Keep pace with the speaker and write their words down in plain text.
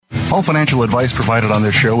All financial advice provided on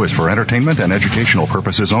this show is for entertainment and educational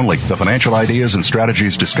purposes only. The financial ideas and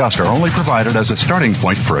strategies discussed are only provided as a starting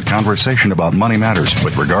point for a conversation about money matters.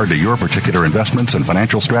 With regard to your particular investments and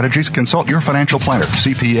financial strategies, consult your financial planner,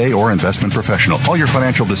 CPA, or investment professional. All your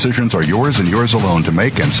financial decisions are yours and yours alone to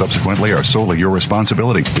make, and subsequently are solely your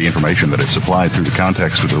responsibility. The information that is supplied through the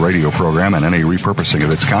context of the radio program and any repurposing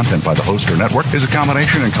of its content by the host or network is a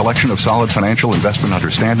combination and collection of solid financial investment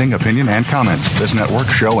understanding, opinion, and comments. This network,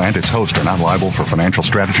 show, and its host are not liable for financial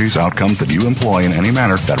strategies, outcomes that you employ in any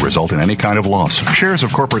manner that result in any kind of loss. Shares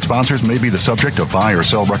of corporate sponsors may be the subject of buy or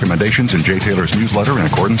sell recommendations in Jay Taylor's newsletter in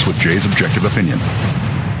accordance with Jay's objective opinion.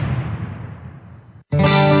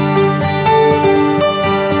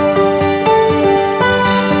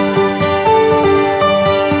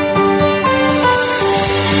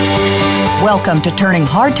 Welcome to Turning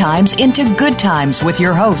Hard Times into Good Times with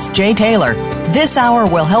your host, Jay Taylor. This hour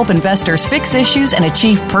will help investors fix issues and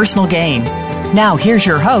achieve personal gain. Now, here's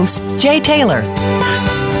your host, Jay Taylor.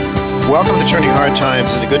 Welcome to Turning Hard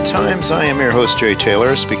Times into Good Times. I am your host, Jay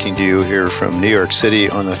Taylor, speaking to you here from New York City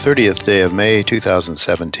on the 30th day of May,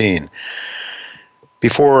 2017.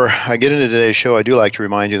 Before I get into today's show, I do like to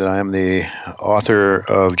remind you that I am the author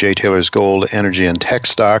of Jay Taylor's Gold, Energy, and Tech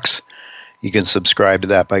Stocks. You can subscribe to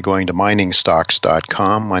that by going to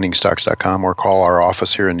miningstocks.com, or call our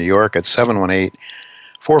office here in New York at 718-457-1426,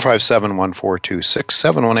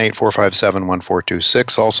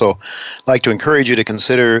 718-457-1426. Also, like to encourage you to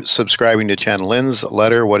consider subscribing to Chen Lin's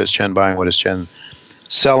letter, What is Chen Buying, What is Chen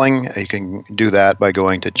Selling? You can do that by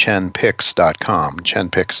going to chenpicks.com,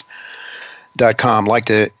 chenpicks.com. I'd like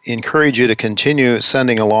to encourage you to continue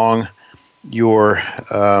sending along your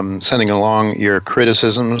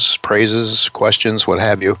criticisms, praises, questions, what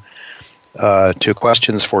have you, to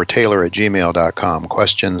questionsfortaylor@gmail.com,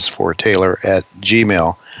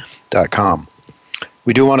 questionsfortaylor@gmail.com.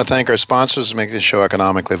 We do want to thank our sponsors to make this show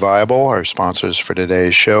economically viable. Our sponsors for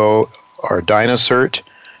today's show are Dynacert,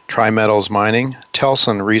 Trimetals Mining,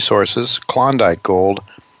 Telson Resources, Klondike Gold,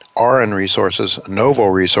 Auryn Resources, Novo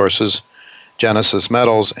Resources, Genesis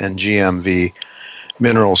Metals, and GMV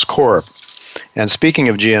Minerals Corp. And speaking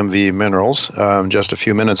of GMV Minerals, in just a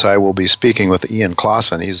few minutes I will be speaking with Ian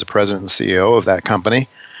Clausen. He's the president and CEO of that company.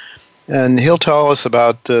 And he'll tell us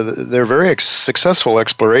about their very successful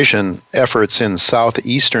exploration efforts in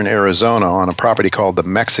southeastern Arizona on a property called the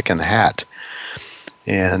Mexican Hat.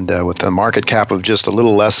 And with a market cap of just a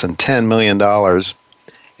little less than $10 million,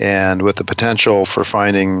 and with the potential for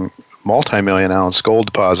finding multi-million-ounce gold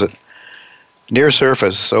deposit near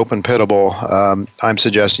surface, open pitable, I'm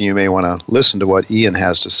suggesting you may want to listen to what Ian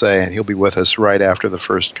has to say, and he'll be with us right after the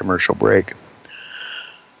first commercial break.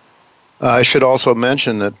 I should also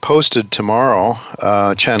mention that posted tomorrow,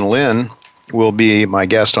 Chen Lin will be my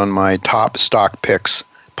guest on my Top Stock Picks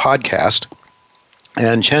podcast,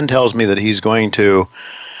 and Chen tells me that he's going to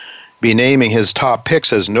be naming his top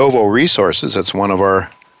picks as Novo Resources. That's one of our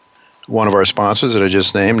sponsors that I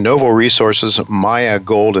just named. Novo Resources, Maya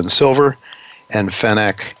Gold and Silver, and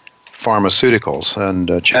Fennec Pharmaceuticals.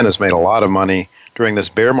 And Chen has made a lot of money during this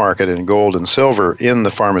bear market in gold and silver in the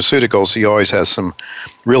pharmaceuticals. He always has some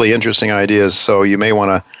really interesting ideas, so you may want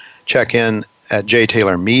to check in at Jay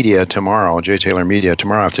Taylor Media tomorrow. Jay Taylor Media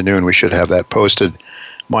tomorrow afternoon. We should have that posted,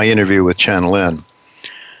 my interview with Chen Lin.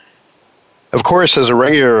 Of course, as a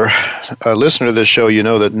regular listener to this show, you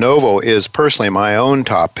know that Novo is personally my own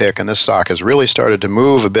top pick, and this stock has really started to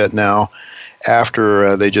move a bit now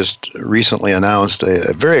after they just recently announced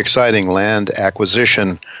a very exciting land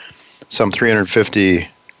acquisition some 350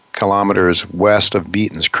 kilometers west of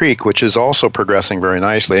Beaton's Creek, which is also progressing very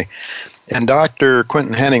nicely. And Dr.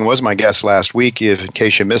 Quentin Henning was my guest last week. In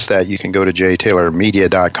case you missed that, you can go to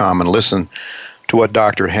jtaylormedia.com and listen to what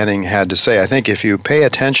Dr. Henning had to say. I think if you pay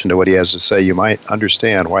attention to what he has to say, you might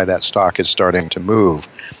understand why that stock is starting to move.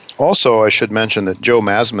 Also, I should mention that Joe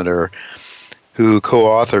Masmader, who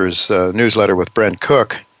co-authors a newsletter with Brent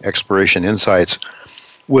Cook, Exploration Insights,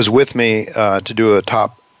 was with me to do a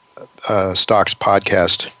Top Stocks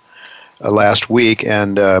podcast last week,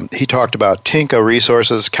 and he talked about Tinka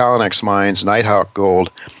Resources, Callinex Mines, Nighthawk Gold,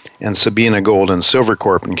 and Sabina Gold and Silver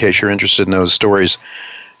Corp. In case you're interested in those stories,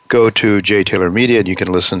 go to Jay Taylor Media, and you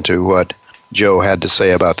can listen to what Joe had to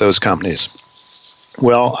say about those companies.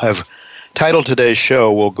 Well, I've titled today's show,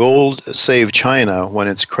 Will Gold Save China When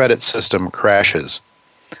Its Credit System Crashes?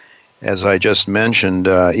 As I just mentioned,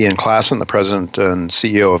 Ian Clausen, the president and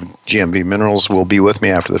CEO of GMV Minerals, will be with me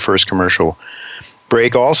after the first commercial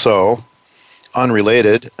break. Also,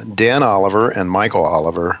 unrelated, Dan Oliver and Michael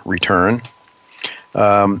Oliver return.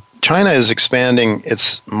 China is expanding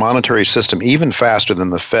its monetary system even faster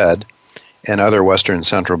than the Fed, and other Western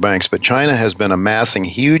central banks. But China has been amassing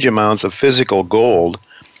huge amounts of physical gold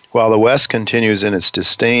while the West continues in its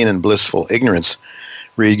disdain and blissful ignorance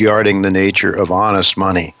regarding the nature of honest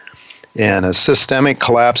money. And a systemic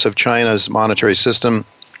collapse of China's monetary system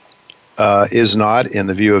is not, in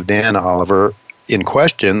the view of Dan Oliver, in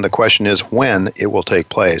question. The question is when it will take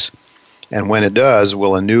place. And when it does,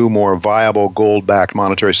 will a new, more viable gold-backed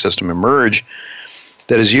monetary system emerge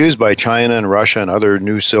that is used by China and Russia and other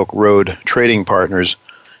New Silk Road trading partners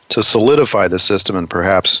to solidify the system and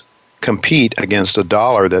perhaps compete against a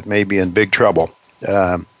dollar that may be in big trouble?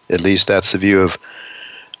 At least that's the view of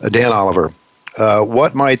Dan Oliver.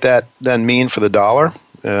 What might that then mean for the dollar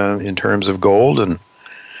in terms of gold? And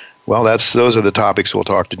well, those are the topics we'll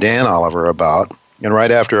talk to Dan Oliver about. And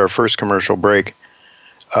right after our first commercial break,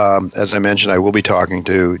 as I mentioned, I will be talking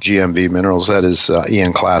to GMV Minerals, that is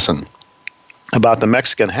Ian Klassen, about the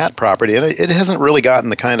Mexican hat property. And it hasn't really gotten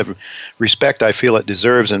the kind of respect I feel it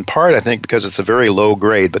deserves, in part, I think, because it's a very low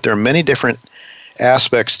grade. But there are many different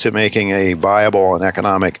aspects to making a viable and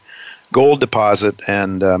economic gold deposit,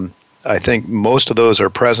 and I think most of those are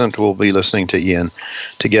present. We'll be listening to Ian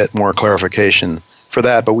to get more clarification for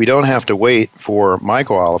that. But we don't have to wait for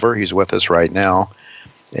Michael Oliver. He's with us right now.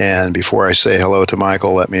 And before I say hello to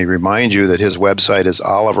Michael, let me remind you that his website is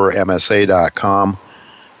olivermsa.com.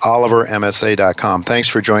 olivermsa.com. Thanks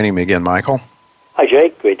for joining me again, Michael. Hi,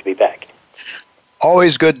 Jay. Great to be back.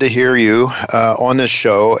 Always good to hear you on this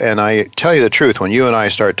show. And I tell you the truth, when you and I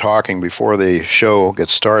start talking before the show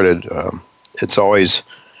gets started, it's always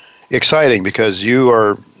exciting because you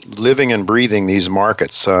are living and breathing these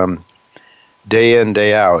markets day in,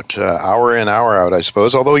 day out, hour in, hour out, I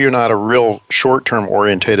suppose, although you're not a real short-term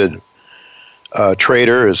orientated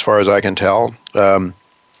trader as far as I can tell.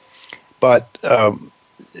 But I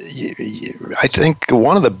think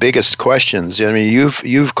one of the biggest questions, I mean,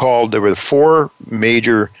 you've called, there were 4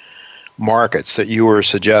 major markets that you were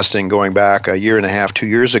suggesting going back a year and a half, 2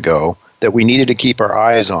 years ago, that we needed to keep our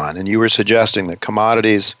eyes on. And you were suggesting that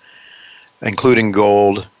commodities, including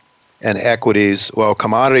gold, and equities, well,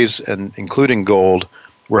 commodities and including gold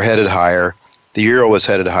were headed higher. The euro was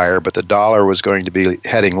headed higher, but the dollar was going to be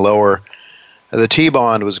heading lower. The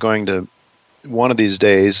T-bond was going to, one of these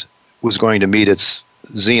days, was going to meet its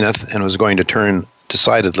zenith and was going to turn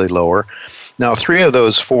decidedly lower. Now, 3 of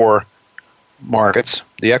those 4 markets,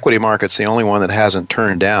 the equity market's the only one that hasn't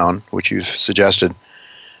turned down, which you've suggested.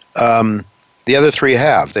 The other 3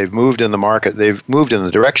 have. They've moved in the market. They've moved in the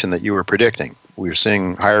direction that you were predicting. We're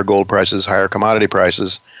seeing higher gold prices, higher commodity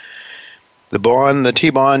prices. The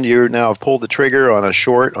T-bond, you now have pulled the trigger on a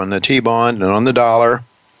short on the T-bond and on the dollar,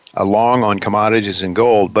 a long on commodities and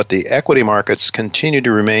gold, but the equity markets continue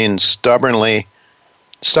to remain stubborn,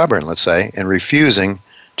 let's say, and refusing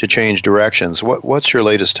to change directions. What's your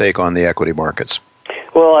latest take on the equity markets?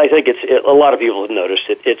 Well, I think a lot of people have noticed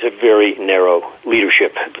it. It's a very narrow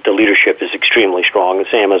leadership, but the leadership is extremely strong.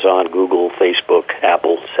 It's Amazon, Google, Facebook,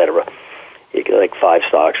 Apple, etc. You get like 5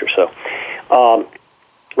 stocks or so,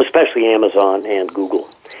 especially Amazon and Google.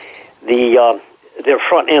 They're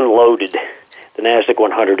front-end loaded. The NASDAQ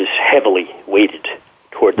 100 is heavily weighted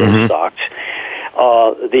toward those stocks.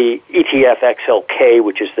 The ETF XLK,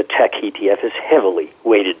 which is the tech ETF, is heavily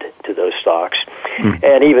weighted to those stocks.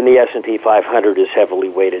 And even the S&P 500 is heavily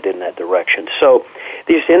weighted in that direction. So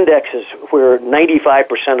these indexes, where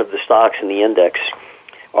 95% of the stocks in the index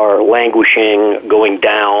are languishing, going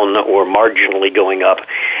down, or marginally going up,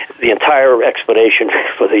 the entire explanation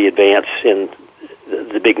for the advance in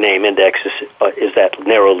the big name indexes is that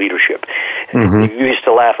narrow leadership. We used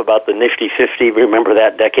to laugh about the Nifty 50, remember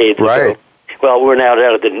that decades ago? Well, we're now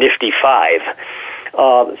down at the Nifty 5.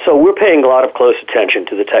 So we're paying a lot of close attention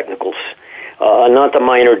to the technicals, not the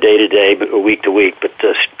minor day-to-day, but week-to-week, but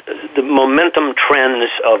the momentum trends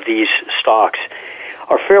of these stocks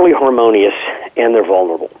are fairly harmonious, and they're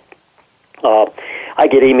vulnerable. I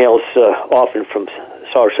get emails often from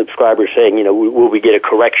our subscribers saying, will we get a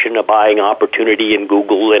correction, a buying opportunity in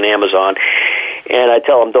Google and Amazon? And I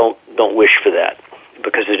tell them, don't wish for that,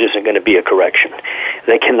 because it isn't going to be a correction.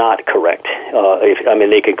 They cannot correct.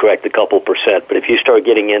 They can correct a couple percent, but if you start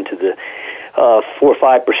getting into the 4 or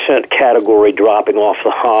 5% category dropping off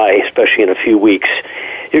the high, especially in a few weeks,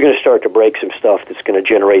 you're going to start to break some stuff that's going to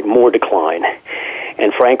generate more decline.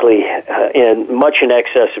 And frankly, much in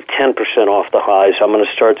excess of 10% off the highs, I'm going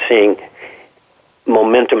to start seeing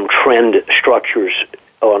momentum trend structures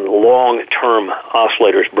on long-term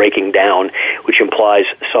oscillators breaking down, which implies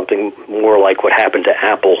something more like what happened to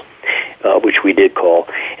Apple, which we did call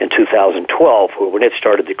in 2012, when it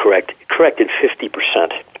started to correct, it corrected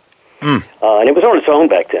 50%. And it was on its own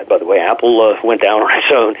back then, by the way. Apple went down on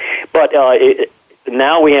its own. But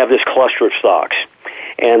now we have this cluster of stocks,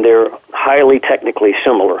 and they're highly technically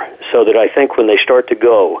similar, so that I think when they start to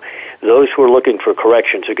go, those who are looking for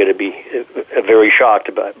corrections are going to be very shocked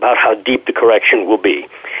about how deep the correction will be.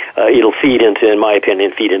 It'll feed into, in my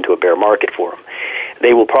opinion, a bear market for them.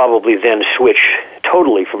 They will probably then switch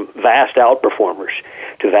totally from vast outperformers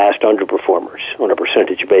to vast underperformers on a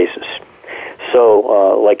percentage basis.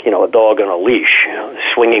 So, like, a dog on a leash,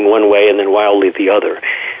 swinging one way and then wildly the other.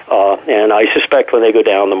 And I suspect when they go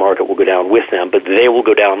down, the market will go down with them, but they will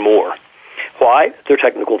go down more. Why? Their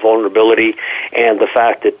technical vulnerability and the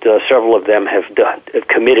fact that several of them have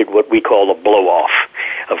committed what we call a blow-off,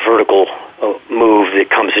 a vertical move that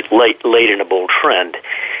comes at late in a bull trend,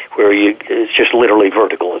 where it's just literally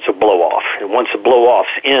vertical. It's a blow-off. And once the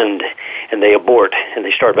blow-offs end and they abort and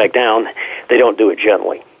they start back down, they don't do it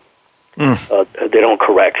gently. They don't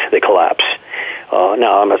correct. They collapse.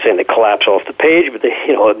 Now, I'm not saying they collapse off the page, but they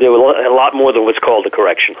were a lot more than what's called a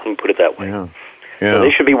correction. Let me put it that way. Yeah. So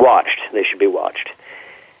they should be watched.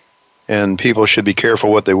 And people should be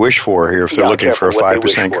careful what they wish for here if they're looking for a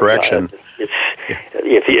 5% correction.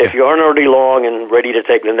 If you aren't already long and ready to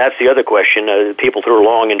take, then that's the other question. People who are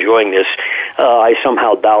long enjoying this, I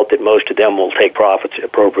somehow doubt that most of them will take profits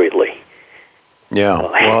appropriately. Yeah,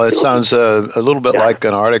 well, it sounds a little bit like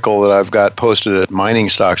an article that I've got posted at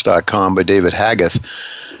miningstocks.com by David Hageth,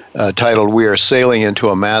 titled "We Are Sailing into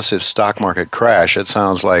a Massive Stock Market Crash." It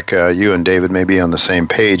sounds like you and David may be on the same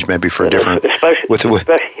page, maybe for different,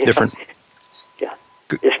 different. Yeah,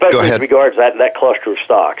 especially with regards to that cluster of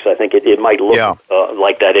stocks. I think it might look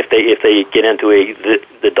like that. If they get into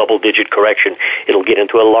the double-digit correction, it'll get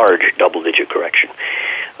into a large double-digit correction.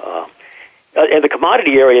 In the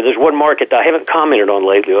commodity area, there's one market I haven't commented on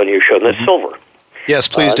lately on your show, and that's silver. Yes,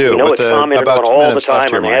 please do. It's commented on all the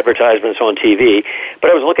time on the advertisements on TV.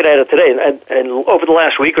 But I was looking at it today, and over the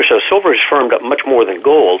last week or so, silver has firmed up much more than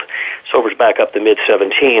gold. Silver's back up to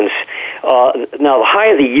mid-17s. Now, the high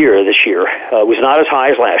of the year this year was not as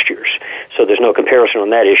high as last year's, so there's no comparison on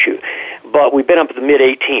that issue. But we've been up at the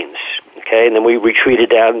mid-18s, okay, and then we retreated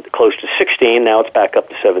down close to 16. Now it's back up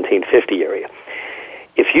to 1750 area.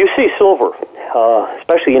 If you see silver,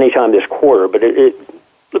 especially anytime this quarter, but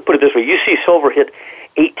let's put it this way, you see silver hit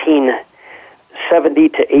 1870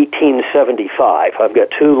 to 1875. I've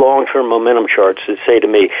got two long-term momentum charts that say to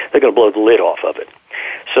me they're going to blow the lid off of it.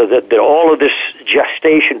 So that all of this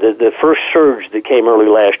gestation, the first surge that came early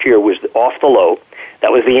last year was off the low.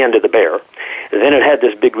 That was the end of the bear. And then it had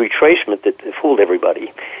this big retracement that fooled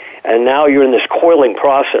everybody. And now you're in this coiling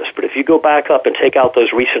process. But if you go back up and take out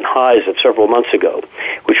those recent highs of several months ago,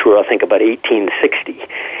 which were, I think, about 1860,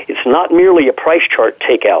 it's not merely a price chart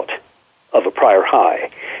takeout of a prior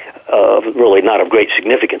high, really not of great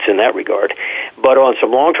significance in that regard. But on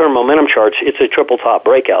some long-term momentum charts, it's a triple top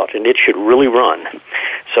breakout, and it should really run.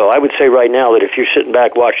 So I would say right now that if you're sitting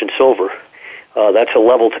back watching silver, that's a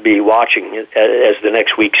level to be watching as the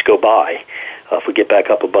next weeks go by. If we get back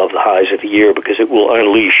up above the highs of the year, because it will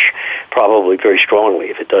unleash probably very strongly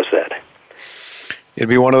if it does that. It'd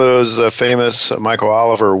be one of those famous Michael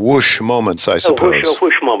Oliver whoosh moments, I suppose. A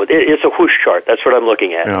whoosh moment. It's a whoosh chart. That's what I'm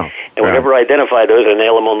looking at. Yeah, and whenever I identify those, I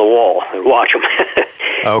nail them on the wall and watch them.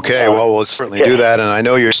 Okay, well, we'll certainly do that. And I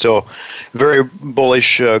know you're still very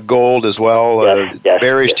bullish gold as well.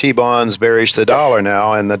 Bearish T-bonds, bearish the dollar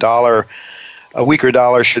now, and the dollar... A weaker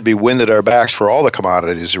dollar should be wind at our backs for all the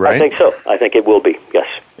commodities, right? I think so. I think it will be, yes.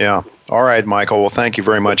 Yeah. All right, Michael. Well, thank you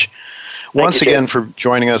very much once again for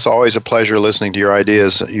joining us. Always a pleasure listening to your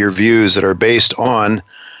ideas, your views that are based on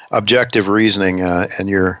objective reasoning and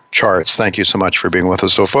your charts. Thank you so much for being with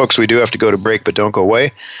us. So, folks, we do have to go to break, but don't go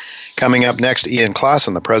away. Coming up next, Ian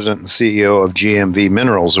Klassen, the president and CEO of GMV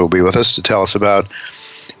Minerals, will be with us to tell us about...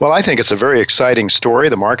 Well, I think it's a very exciting story.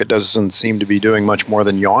 The market doesn't seem to be doing much more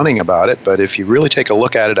than yawning about it, but if you really take a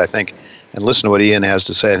look at it, I think, and listen to what Ian has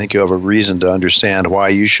to say, I think you have a reason to understand why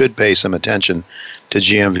you should pay some attention to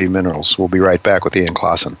GMV Minerals. We'll be right back with Ian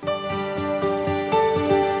Klassen.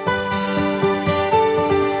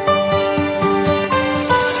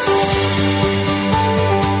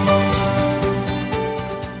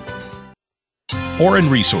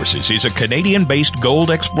 Auryn Resources is a Canadian-based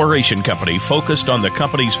gold exploration company focused on the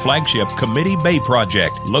company's flagship Committee Bay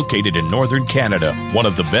project, located in northern Canada, one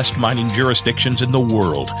of the best mining jurisdictions in the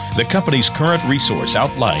world. The company's current resource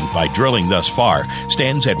outlined by drilling thus far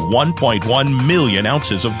stands at 1.1 million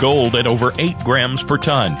ounces of gold at over 8 grams per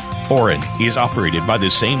ton. Horan is operated by the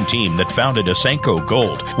same team that founded Asanko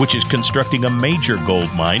Gold, which is constructing a major gold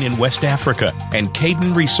mine in West Africa, and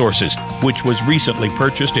Caden Resources, which was recently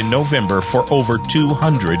purchased in November for over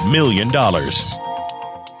 $200 million.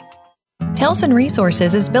 Telson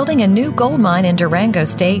Resources is building a new gold mine in Durango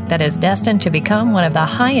State that is destined to become one of the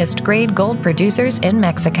highest grade gold producers in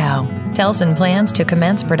Mexico. Telson plans to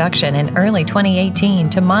commence production in early 2018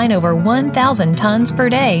 to mine over 1,000 tons per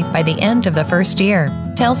day by the end of the first year.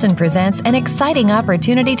 Telson presents an exciting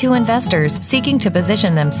opportunity to investors seeking to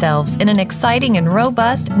position themselves in an exciting and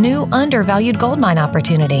robust new undervalued gold mine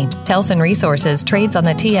opportunity. Telson Resources trades on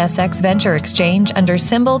the TSX Venture Exchange under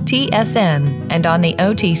symbol TSN and on the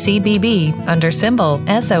OTCBB under symbol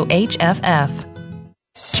SOHFF.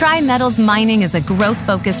 Tri-Metals Mining is a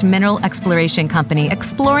growth-focused mineral exploration company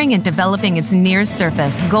exploring and developing its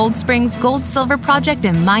near-surface Gold Springs gold-silver project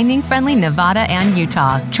in mining-friendly Nevada and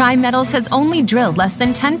Utah. Tri-Metals has only drilled less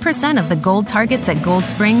than 10% of the gold targets at Gold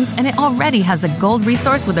Springs, and it already has a gold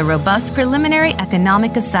resource with a robust preliminary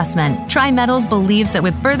economic assessment. Tri-Metals believes that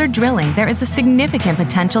with further drilling, there is a significant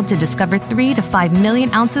potential to discover 3 to 5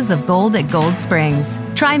 million ounces of gold at Gold Springs.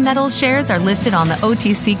 Tri-Metals shares are listed on the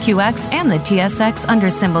OTCQX and the TSX under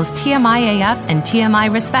symbols TMIAF and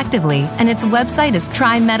TMI respectively, and its website is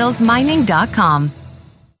trimetalsmining.com.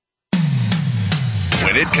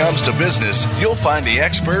 When it comes to business, you'll find the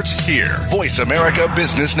experts here. Voice America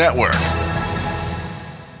Business Network.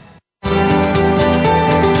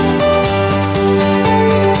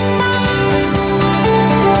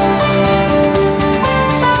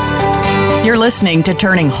 You're listening to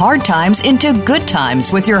Turning Hard Times into Good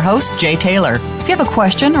Times with your host, Jay Taylor. If you have a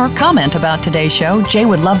question or comment about today's show, Jay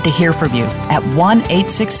would love to hear from you at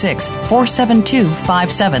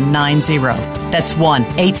 1-866-472-5790. That's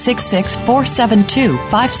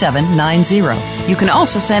 1-866-472-5790. You can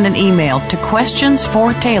also send an email to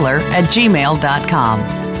questionsfortaylor@gmail.com.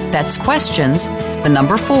 That's questions, the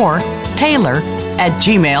number 4,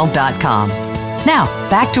 Taylor@gmail.com. Now,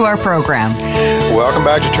 back to our program. Welcome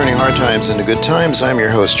back to Turning Hard Times into Good Times. I'm your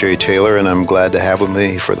host, Jay Taylor, and I'm glad to have with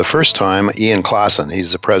me for the first time Ian Claassen.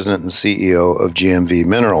 He's the president and CEO of GMV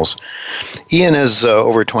Minerals. Ian has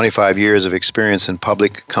over 25 years of experience in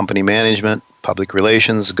public company management, public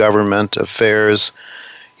relations, government affairs.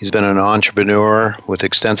 He's been an entrepreneur with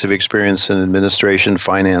extensive experience in administration,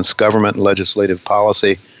 finance, government, and legislative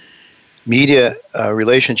policy, media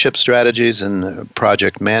relationship strategies, and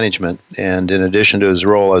project management. And in addition to his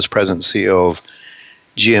role as president and CEO of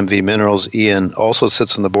GMV Minerals, Ian also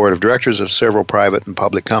sits on the board of directors of several private and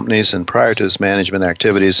public companies. And prior to his management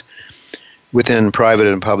activities within private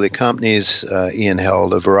and public companies, Ian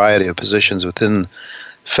held a variety of positions within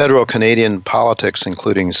federal Canadian politics,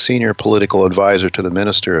 including senior political advisor to the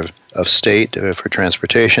Minister of State for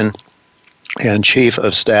Transportation and Chief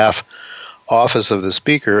of Staff, Office of the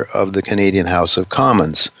Speaker of the Canadian House of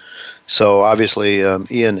Commons. So obviously,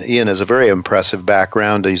 Ian has a very impressive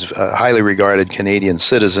background. He's a highly regarded Canadian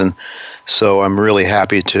citizen. So I'm really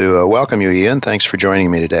happy to welcome you, Ian. Thanks for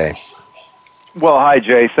joining me today. Well, hi,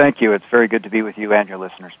 Jay. Thank you. It's very good to be with you and your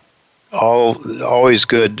listeners. Always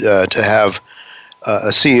good to have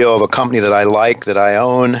a CEO of a company that I like, that I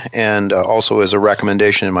own, and also as a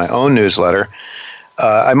recommendation in my own newsletter.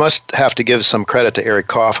 I must have to give some credit to Eric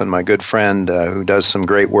Coffin, my good friend, who does some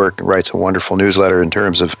great work and writes a wonderful newsletter in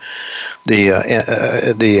terms of the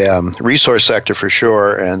resource sector for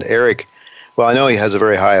sure. And Eric, well, I know he has a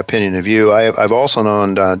very high opinion of you. I've also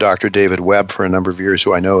known Dr. David Webb for a number of years,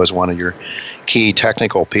 who I know is one of your key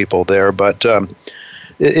technical people there. But so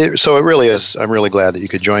it really is. I'm really glad that you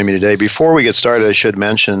could join me today. Before we get started, I should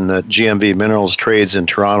mention that GMV Minerals trades in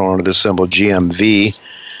Toronto under the symbol GMV.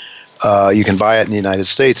 You can buy it in the United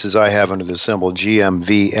States, as I have, under the symbol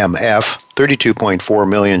GMVMF. 32.4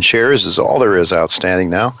 million shares is all there is outstanding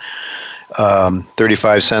now.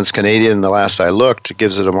 35 cents Canadian, the last I looked,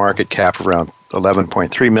 gives it a market cap of around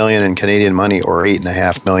 11.3 million in Canadian money, or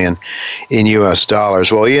 8.5 million in U.S.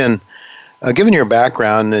 dollars. Well, Ian, given your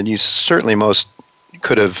background, and you certainly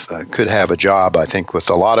could have a job, I think, with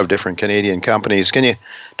a lot of different Canadian companies. Can you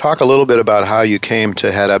talk a little bit about how you came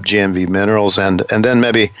to head up GMV Minerals, and then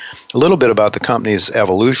maybe a little bit about the company's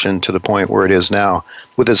evolution to the point where it is now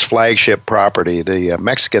with its flagship property, the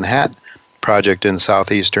Mexican Hat project in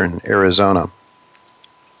southeastern Arizona?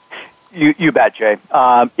 You bet, Jay.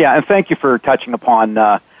 Yeah, and thank you for touching upon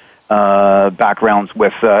backgrounds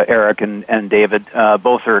with Eric and David.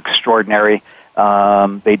 Both are extraordinary.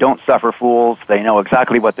 They don't suffer fools. They know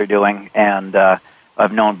exactly what they're doing, and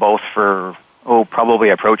I've known both for probably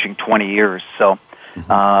approaching 20 years. So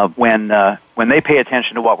when they pay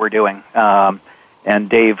attention to what we're doing,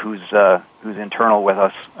 Dave, who's internal with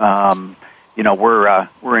us,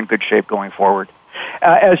 we're in good shape going forward.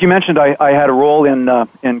 As you mentioned, I had a role in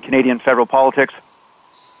Canadian federal politics.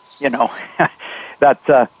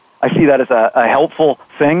 That I see that as a helpful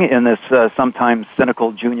thing in this sometimes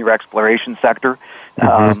cynical junior exploration sector.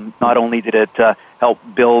 Not only did it help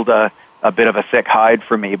build a bit of a thick hide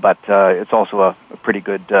for me, but it's also a pretty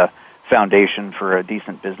good foundation for a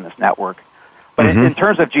decent business network. But in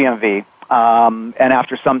terms of GMV, and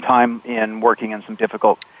after some time in working in some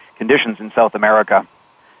difficult conditions in South America,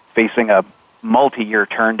 facing a multi-year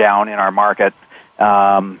turn down in our market,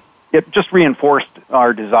 it just reinforced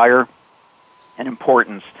our desire and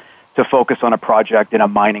importance to focus on a project in a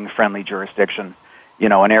mining-friendly jurisdiction,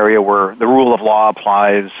 an area where the rule of law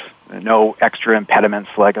applies, no extra impediments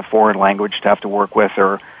like a foreign language to have to work with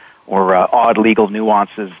or odd legal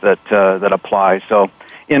nuances that apply. So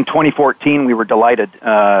in 2014, we were delighted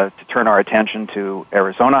to turn our attention to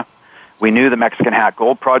Arizona. We knew the Mexican Hat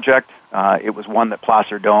Gold Project. It was one that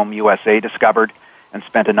Placer Dome USA discovered and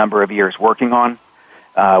spent a number of years working on.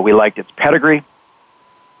 We liked its pedigree,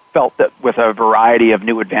 felt that with a variety of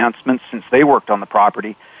new advancements since they worked on the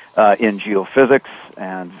property in geophysics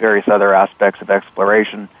and various other aspects of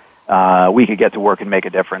exploration, we could get to work and make a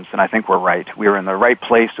difference, and I think we're right. We were in the right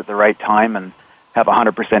place at the right time and have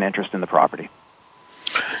 100% interest in the property.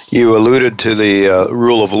 You alluded to the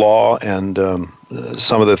rule of law and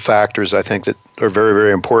some of the factors I think that are very,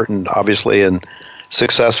 very important, obviously, in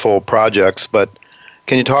successful projects, but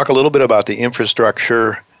can you talk a little bit about the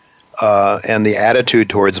infrastructure and the attitude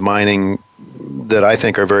towards mining that I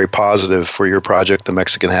think are very positive for your project, the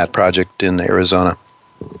Mexican Hat Project in Arizona?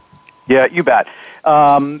 Yeah, you bet.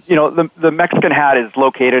 The Mexican Hat is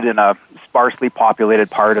located in a sparsely populated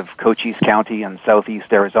part of Cochise County in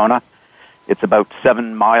southeast Arizona. It's about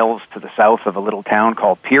 7 miles to the south of a little town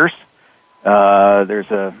called Pierce. There's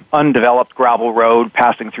an undeveloped gravel road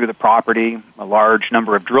passing through the property, a large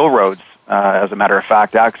number of drill roads, as a matter of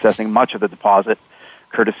fact, accessing much of the deposit,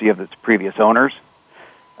 courtesy of its previous owners.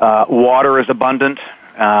 Water is abundant,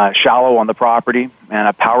 shallow on the property, and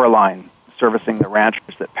a power line servicing the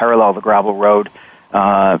ranches that parallel the gravel road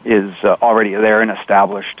is already there and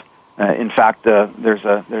established. In fact, there's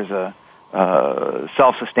a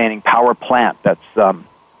self-sustaining power plant that's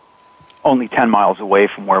only 10 miles away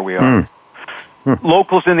from where we are.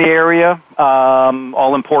 Locals in the area,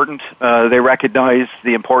 all important. They recognize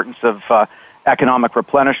the importance of economic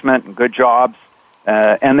replenishment and good jobs,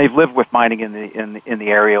 and they've lived with mining in the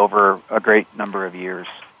area over a great number of years.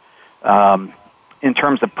 In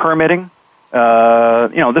terms of permitting,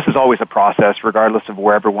 this is always a process, regardless of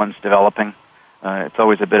where everyone's developing. It's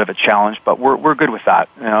always a bit of a challenge, but we're good with that.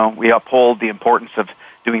 We uphold the importance of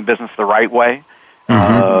doing business the right way.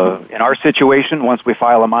 In our situation, once we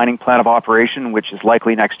file a mining plan of operation, which is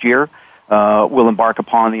likely next year, we'll embark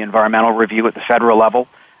upon the environmental review at the federal level.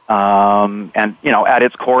 And, at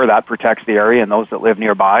its core, that protects the area and those that live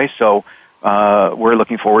nearby. So we're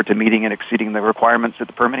looking forward to meeting and exceeding the requirements at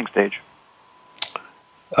the permitting stage.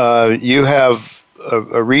 You have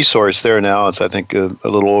a resource there now. It's, I think, a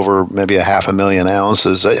little over maybe 500,000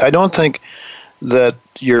 ounces. I don't think that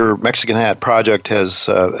your Mexican Hat project has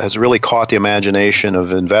really caught the imagination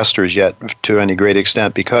of investors yet to any great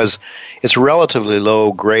extent because it's relatively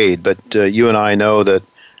low grade. But you and I know that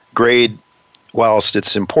grade, whilst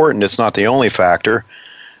it's important, it's not the only factor.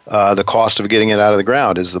 The cost of getting it out of the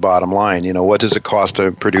ground is the bottom line. What does it cost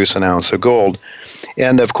to produce an ounce of gold?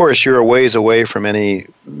 And, of course, you're a ways away from any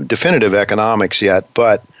definitive economics yet,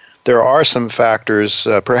 but there are some factors.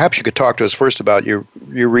 Perhaps you could talk to us first about your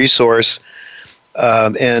resource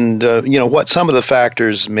and what some of the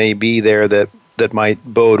factors may be there that might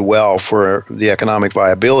bode well for the economic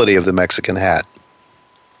viability of the Mexican Hat.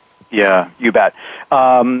 Yeah, you bet.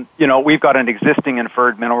 We've got an existing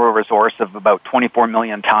inferred mineral resource of about 24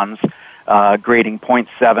 million tons, grading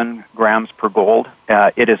 0.7 grams per gold.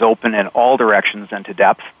 It is open in all directions and to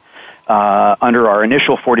depth. Under our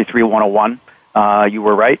initial 43-101, you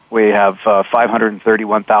were right, we have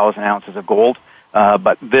 531,000 ounces of gold,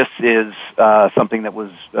 but this is something that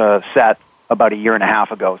was set about a year and a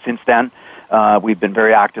half ago. Since then, we've been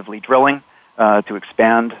very actively drilling to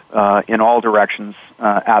expand in all directions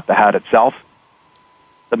at the Hat itself.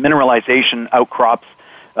 The mineralization outcrops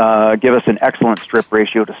give us an excellent strip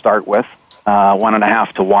ratio to start with,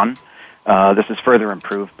 1.5 to 1. This is further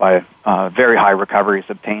improved by very high recoveries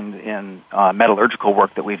obtained in metallurgical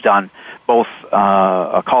work that we've done, both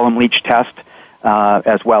a column leach test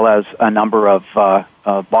as well as a number of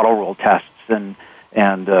bottle roll tests. And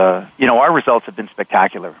our results have been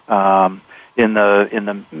spectacular. in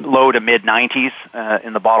the low to mid 90s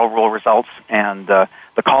in the bottle roll results, and the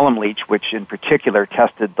column leach, which in particular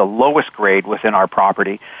tested the lowest grade within our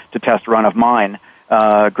property to test run of mine,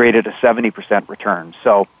 graded a 70% return.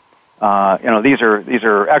 So, these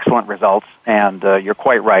are excellent results, and you're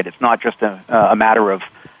quite right. It's not just a matter of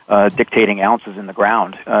dictating ounces in the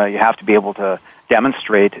ground. You have to be able to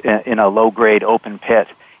demonstrate in a low-grade open pit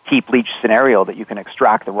heap leach scenario that you can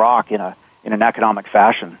extract the rock in an economic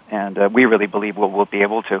fashion, and we really believe we'll be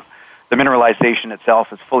able to. The mineralization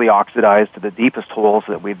itself is fully oxidized to the deepest holes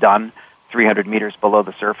that we've done, 300 meters below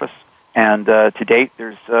the surface. And to date,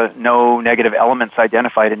 there's no negative elements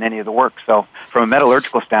identified in any of the work. So from a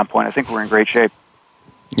metallurgical standpoint, I think we're in great shape.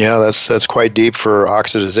 Yeah, that's quite deep for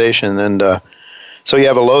oxidization. And so you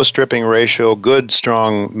have a low stripping ratio, good,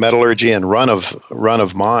 strong metallurgy, and run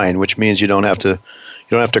of mine, which means you don't have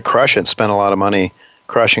to crush it, spend a lot of money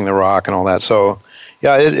crushing the rock and all that. So,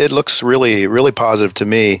 yeah, it looks really, really positive to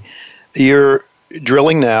me. You're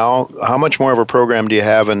drilling now. How much more of a program do you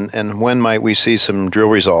have, and when might we see some drill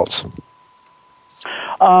results?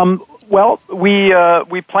 Well,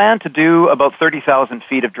 we plan to do about 30,000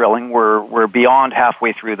 feet of drilling. We're beyond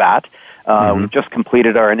halfway through that. We've just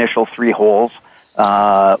completed our initial 3 holes.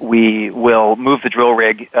 We will move the drill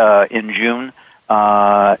rig in June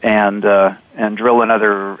and drill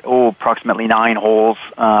another approximately 9 holes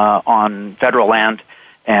on federal land,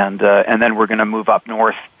 and then we're going to move up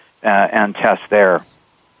north and test there.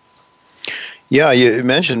 Yeah, you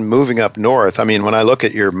mentioned moving up north. I mean, when I look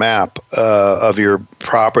at your map of your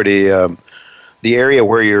property, the area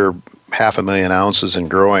where you're 500,000 ounces and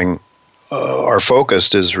growing are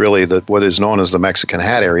focused is really what is known as the Mexican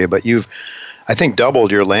Hat area. But you've, I think,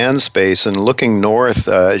 doubled your land space. And looking north,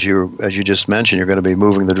 as you just mentioned, you're going to be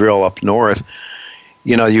moving the drill up north.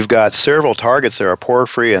 You know, you've got several targets there: a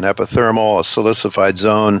porphyry, an epithermal, a silicified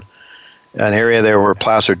zone. An area there where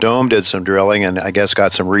Placer Dome did some drilling, and I guess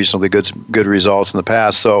got some reasonably good results in the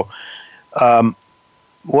past. So,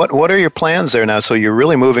 what are your plans there now? So you're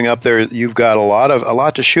really moving up there. You've got a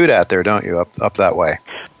lot to shoot at there, don't you? Up that way.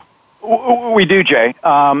 We do, Jay.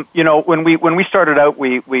 When we started out,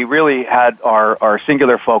 we really had our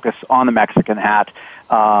singular focus on the Mexican Hat.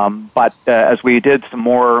 But as we did some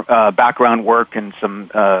more background work and some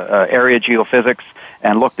area geophysics,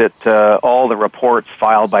 and looked at all the reports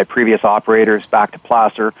filed by previous operators back to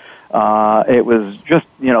Placer, it was just,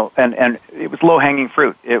 and it was low-hanging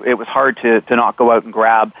fruit. It was hard to not go out and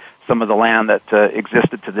grab some of the land that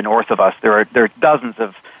existed to the north of us. There are dozens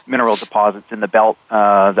of mineral deposits in the belt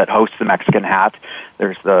that hosts the Mexican Hat.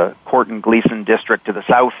 There's the Corton Gleason district to the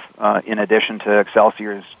south, in addition to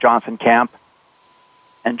Excelsior's Johnson Camp.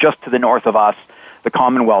 And just to the north of us, the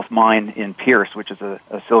Commonwealth mine in Pierce, which is a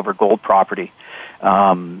silver gold property.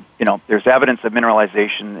 There's evidence of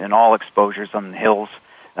mineralization in all exposures on the hills,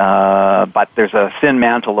 but there's a thin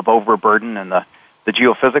mantle of overburden, and the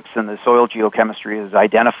geophysics and the soil geochemistry has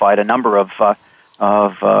identified a number of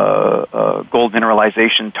gold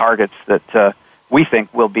mineralization targets that we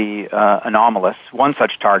think will be anomalous. One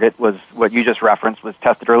such target was what you just referenced, was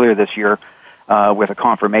tested earlier this year with a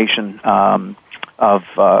confirmation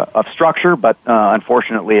of structure, but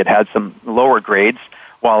unfortunately it had some lower grades,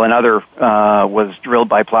 while another was drilled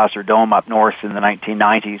by Placer Dome up north in the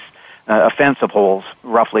 1990s, a fence of holes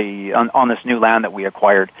roughly on this new land that we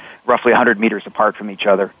acquired, roughly 100 meters apart from each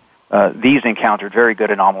other. These encountered very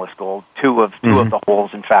good anomalous gold. Two of the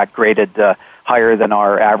holes, in fact, graded higher than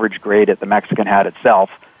our average grade at the Mexican Hat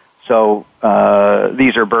itself. So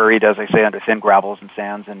these are buried, as I say, under thin gravels and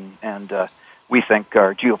sands, and we think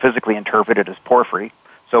are geophysically interpreted as porphyry.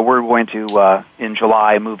 So we're going to, in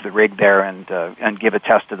July, move the rig there and give a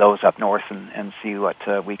test to those up north and see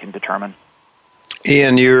what we can determine.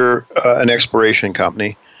 Ian, you're an exploration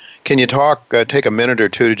company. Can you take a minute or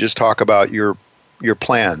two to just talk about your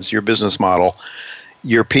plans, your business model,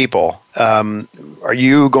 your people? Are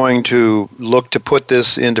you going to look to put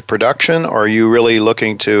this into production, or are you really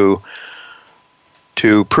looking to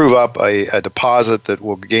prove up a deposit that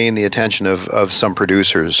will gain the attention of some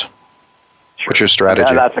producers? Sure. What's your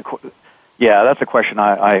strategy? That's a question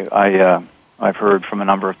I've heard from a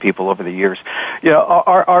number of people over the years.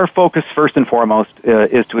 Our focus first and foremost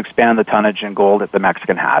is to expand the tonnage in gold at the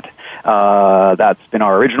Mexican Hat. That's been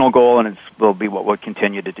our original goal, and it will be what we'll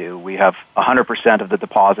continue to do. We have 100% of the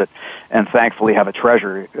deposit, and thankfully have a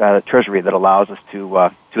treasury that allows us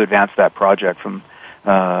to advance that project from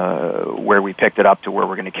where we picked it up to where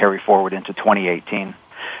we're going to carry forward into 2018.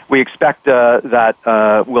 We expect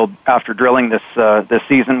that we'll, after drilling this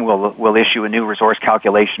season, we'll issue a new resource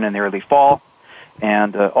calculation in the early fall,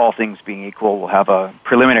 and all things being equal, we'll have a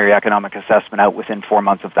preliminary economic assessment out within 4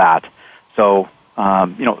 months of that. So,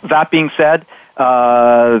 that being said,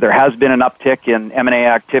 there has been an uptick in M&A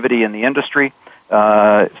activity in the industry.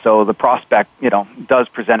 So the prospect, does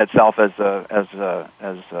present itself as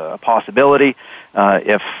a possibility.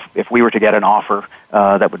 If we were to get an offer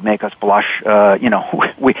that would make us blush,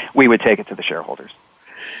 we would take it to the shareholders.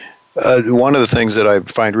 One of the things that I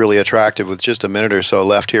find really attractive, with just a minute or so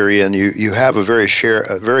left here, Ian, you have a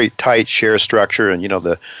very tight share structure, and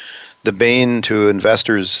the bane to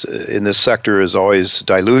investors in this sector is always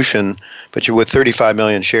dilution. But you're with 35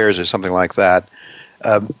 million shares or something like that.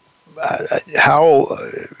 How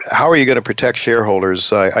are you going to protect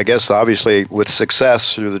shareholders? I guess obviously with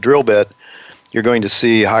success through the drill bit, you're going to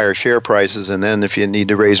see higher share prices, and then if you need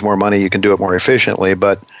to raise more money, you can do it more efficiently.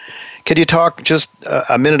 But could you talk just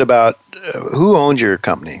a minute about who owns your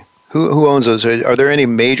company? Who owns those? Are there any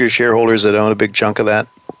major shareholders that own a big chunk of that?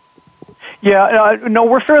 Yeah, no,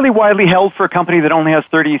 we're fairly widely held for a company that only has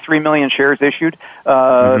 33 million shares issued.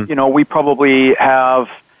 We probably have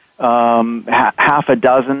half a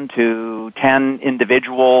dozen to 10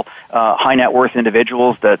 individual high net worth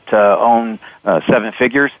individuals that own seven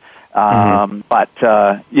figures. But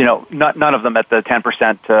none of them at the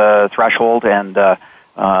 10% threshold, and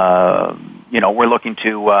we're looking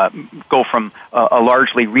to go from a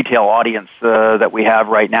largely retail audience that we have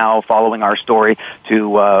right now following our story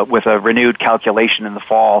to, with a renewed calculation in the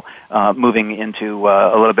fall, moving into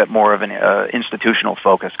a little bit more of an institutional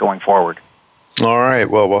focus going forward. All right.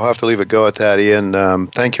 Well, we'll have to leave it go at that, Ian.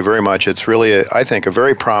 Thank you very much. It's really, I think, a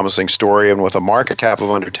very promising story, and with a market cap of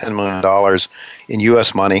under $10 million in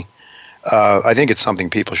U.S. money, I think it's something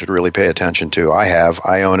people should really pay attention to.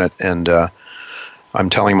 I own it, and I'm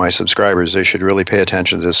telling my subscribers they should really pay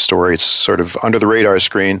attention to this story. It's sort of under the radar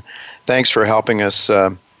screen. Thanks for helping us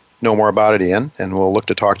know more about it, Ian, and we'll look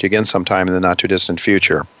to talk to you again sometime in the not-too-distant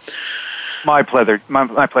future. My pleasure.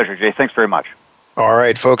 My pleasure, Jay. Thanks very much. All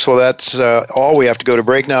right, folks. Well, that's all. We have to go to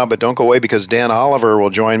break now, but don't go away, because Dan Oliver will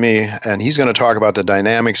join me, and he's going to talk about the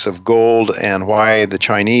dynamics of gold and why the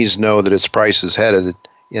Chinese know that its price is headed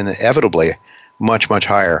inevitably much, much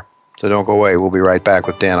higher. So don't go away. We'll be right back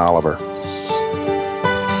with Dan Oliver.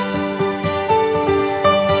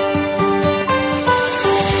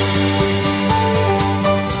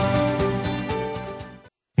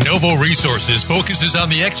 Novo Resources focuses on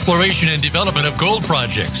the exploration and development of gold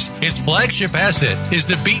projects. Its flagship asset is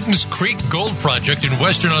the Beaton's Creek Gold Project in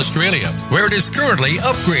Western Australia, where it is currently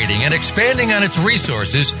upgrading and expanding on its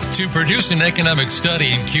resources to produce an economic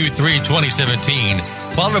study in Q3 2017,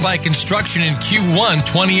 followed by construction in Q1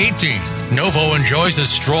 2018. Novo enjoys a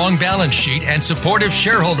strong balance sheet and supportive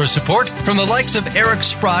shareholder support from the likes of Eric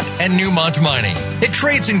Sprott and Newmont Mining. It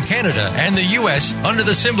trades in Canada and the U.S. under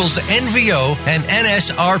the symbols NVO and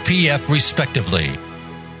NSRPF respectively.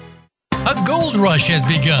 A gold rush has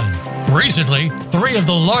begun. Recently, 3 of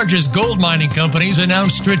the largest gold mining companies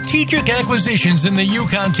announced strategic acquisitions in the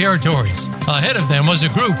Yukon territories. Ahead of them was a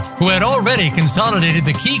group who had already consolidated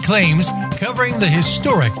the key claims covering the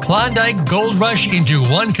historic Klondike Gold Rush into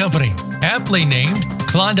one company, aptly named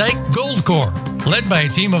Klondike Goldcorp. Led by a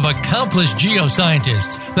team of accomplished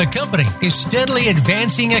geoscientists, the company is steadily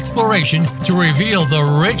advancing exploration to reveal the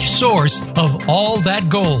rich source of all that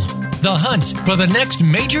gold. The hunt for the next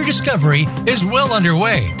major discovery is well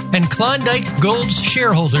underway, and Klondike Gold's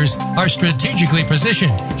shareholders are strategically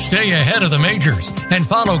positioned. Stay ahead of the majors and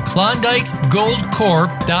follow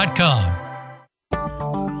KlondikeGoldCorp.com.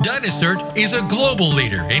 Dynacert is a global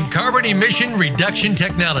leader in carbon emission reduction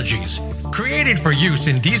technologies. Created for use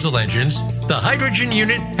in diesel engines, the hydrogen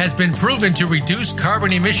unit has been proven to reduce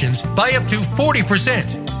carbon emissions by up to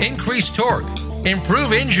 40%, increase torque,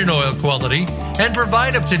 improve engine oil quality, and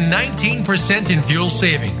provide up to 19% in fuel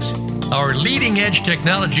savings. Our leading-edge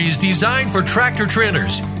technology is designed for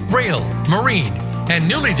tractor-trailers, rail, marine, and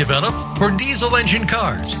newly developed for diesel engine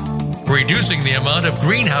cars. Reducing the amount of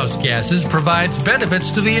greenhouse gases provides benefits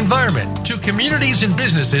to the environment, to communities and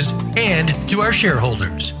businesses, and to our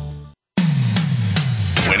shareholders.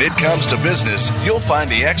 When it comes to business, you'll find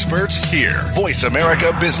the experts here. Voice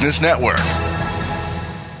America Business Network.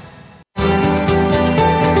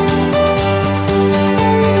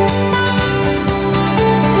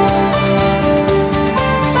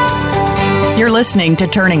 You're listening to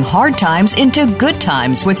Turning Hard Times into Good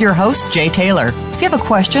Times with your host, Jay Taylor. If you have a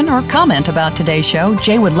question or comment about today's show,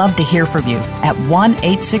 Jay would love to hear from you at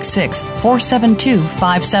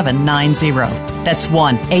 1-866-472-5790. That's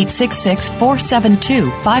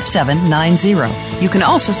 1-866-472-5790. You can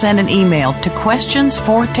also send an email to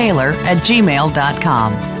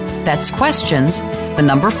questionsfortaylor@gmail.com. That's questions, the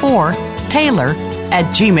number 4,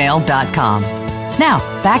 Taylor@gmail.com. Now,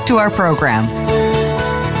 back to our program.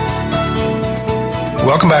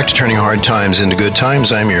 Welcome back to Turning Hard Times into Good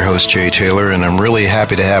Times. I'm your host, Jay Taylor, and I'm really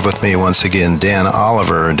happy to have with me once again Dan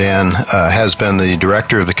Oliver. Dan has been the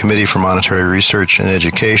director of the Committee for Monetary Research and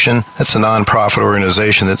Education. That's a nonprofit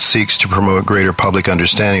organization that seeks to promote greater public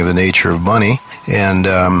understanding of the nature of money. And,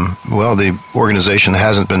 the organization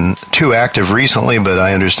hasn't been too active recently, but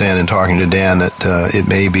I understand in talking to Dan that it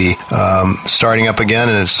may be starting up again,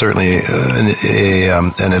 and it's certainly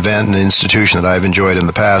an event, an institution that I've enjoyed in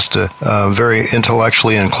the past. Very intellectually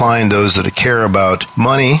inclined, those that care about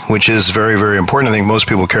money, which is very, very important. I think most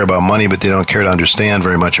people care about money, but they don't care to understand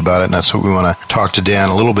very much about it, and that's what we want to talk to Dan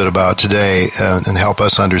a little bit about today and help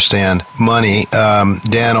us understand money.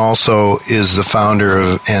 Dan also is the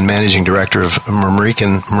founder and managing director of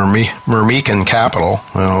Myrmikan Capital.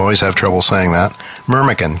 I always have trouble saying that.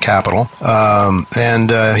 Myrmikan Capital.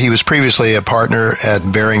 And he was previously a partner at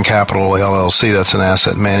Baring Capital, LLC. That's an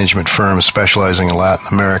asset management firm specializing in Latin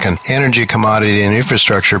American energy, commodity, and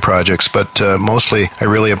infrastructure projects. But mostly, I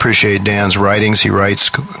really appreciate Dan's writings. He writes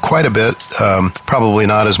quite a bit, probably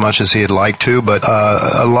not as much as he'd like to, but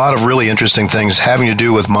a lot of really interesting things having to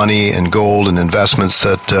do with money and gold and investments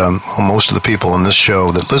that most of the people in this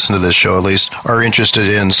show, that listen to this show at least, are interested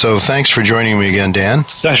in. So thanks for joining me again, Dan.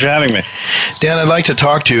 Thanks for having me. Dan, I'd like to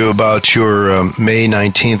talk to you about your May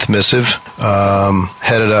 19th missive,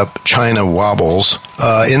 headed up China Wobbles.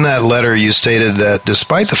 In that letter, you stated that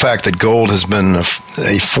despite the fact that gold has been a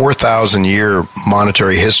 4,000-year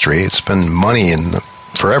monetary history, it's been money in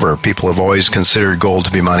forever. People have always considered gold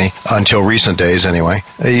to be money, until recent days anyway.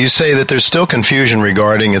 You say that there's still confusion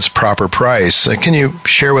regarding its proper price. Can you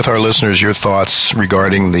share with our listeners your thoughts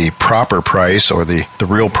regarding the proper price or the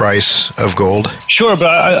real price of gold? Sure, but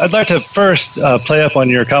I'd like to first play up on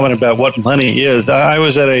your comment about what money is. I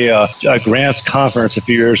was at a grants conference a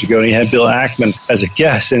few years ago, and he had Bill Ackman as a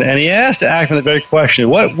guest, and he asked Ackman the very question,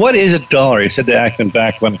 what is a dollar? He said to Ackman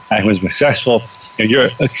back when Ackman was successful, you're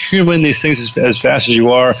accumulating these things as fast as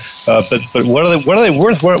you are, but what are they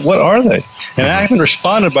worth? What are they? And Ackman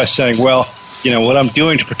responded by saying, well, what I'm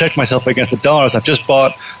doing to protect myself against the dollar is I've just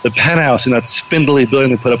bought the penthouse in that spindly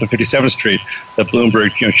building they put up on 57th Street that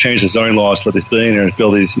Bloomberg changed the zoning laws to let these billionaires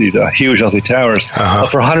build these huge, ugly towers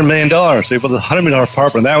for $100 million. So he built a $100 million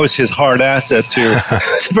apartment. That was his hard asset to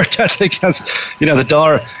protect against the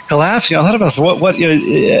dollar collapsing. I thought about what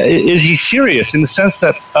is he serious in the sense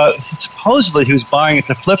that supposedly he was buying it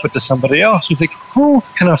to flip it to somebody else. You think, who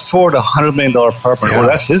can afford a $100 million apartment? Well,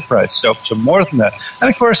 that's his price. So more than that. And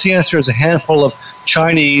of course, the answer is a handful of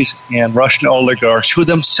Chinese and Russian oligarchs who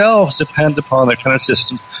themselves depend upon their kind of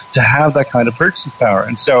system to have that kind of purchasing power.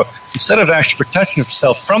 And so instead of actually protecting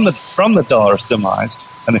himself from the dollar's demise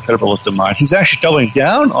and the credit bull's demise, he's actually doubling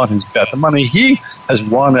down on his bet. The money he has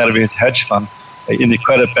won out of his hedge fund in the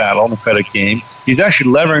credit battle, in the credit game, he's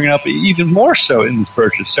actually levering up even more so in this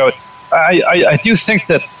purchase. So I do think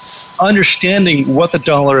that understanding what the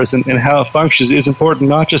dollar is and how it functions is important,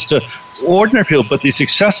 not just to ordinary people, but the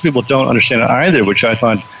successful people don't understand it either, which I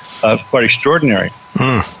find quite extraordinary.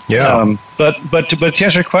 But to answer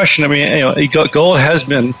your question, I mean, gold has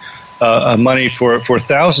been money for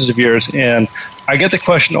thousands of years, and I get the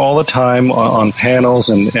question all the time on panels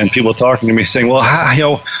and people talking to me saying,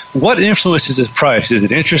 well, what influences its price? Is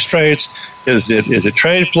it interest rates? Is it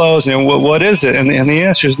trade flows? What is it? And the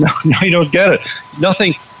answer is no, you don't get it.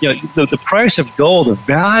 Nothing. The price of gold, the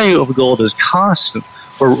value of gold is constant,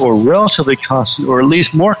 or relatively constant, or at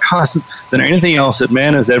least more constant than anything else that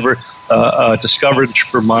man has ever discovered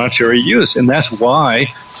for monetary use. And that's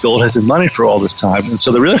why gold has been money for all this time. And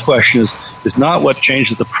so the real question is not what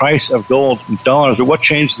changes the price of gold in dollars, or what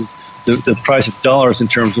changes the price of dollars in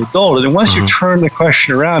terms of gold. And once you turn the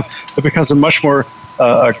question around, it becomes a much more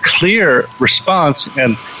clear response,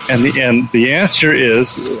 and the answer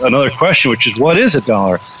is another question, which is, what is a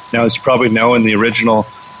dollar? Now, as you probably know, in the original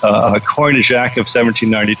Coinage Act of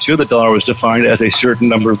 1792, the dollar was defined as a certain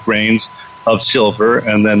number of grains of silver,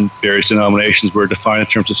 and then various denominations were defined in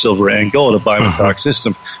terms of silver and gold, a bimetallic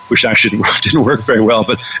system, which actually didn't work very well,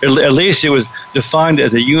 but at least it was defined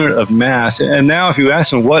as a unit of mass. And now if you ask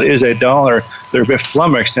them what is a dollar, they're a bit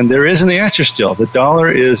flummoxed, and there isn't the answer still. The dollar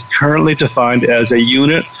is currently defined as a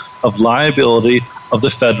unit of liability of the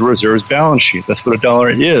Federal Reserve's balance sheet. That's what a dollar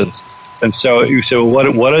is. And so you say,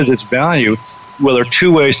 well, what is its value? Well, there are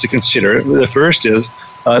two ways to consider it. The first is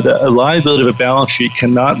the liability of a balance sheet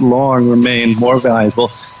cannot long remain more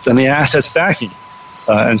valuable than the assets backing it.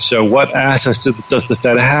 And so what assets does the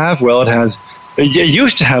Fed have? Well, it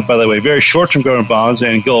used to have, by the way, very short-term government bonds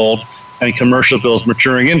and gold and commercial bills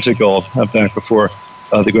maturing into gold back before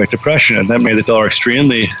the Great Depression. And that made the dollar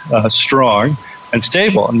extremely strong and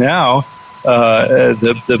stable. Now,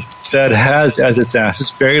 the Fed has as its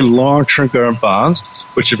assets very long-term government bonds,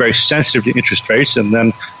 which are very sensitive to interest rates, and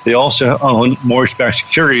then they also own mortgage-backed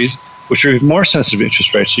securities, which are more sensitive to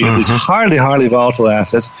interest rates. So you have these highly, highly volatile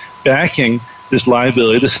assets backing this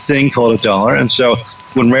liability, this thing called a dollar. And so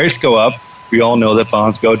when rates go up, we all know that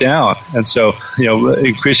bonds go down. And so,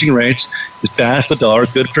 increasing rates is bad for the dollar,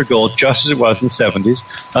 good for gold, just as it was in the 70s.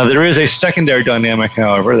 There is a secondary dynamic,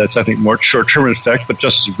 however, that's, I think, more short-term in effect, but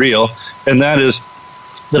just as real. And that is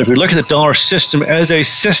that if we look at the dollar system as a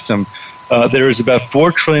system, there is about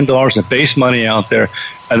 $4 trillion of base money out there,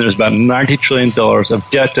 and there's about $90 trillion of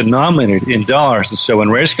debt denominated in dollars. And so when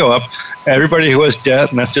rates go up, everybody who has debt,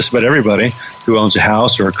 and that's just about everybody who owns a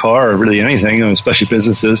house or a car or really anything, especially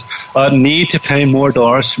businesses, need to pay more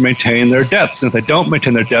dollars to maintain their debts. And if they don't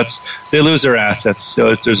maintain their debts, they lose their assets.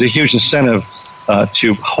 So there's a huge incentive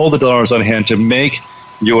to hold the dollars on hand to make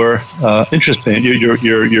your interest payment,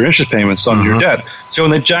 your interest payments on your debt. So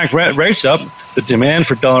when they jack rates up, the demand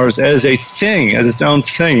for dollars as a thing, as its own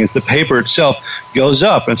thing, as the paper itself, goes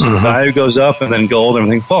up, and so the value goes up, and then gold,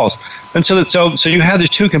 everything falls. And so you have these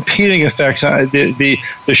two competing effects. The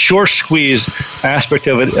short squeeze aspect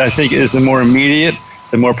of it, I think, is the more immediate,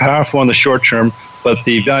 the more powerful in the short term. But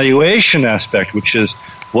the valuation aspect, which is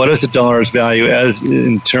what is the dollar's value as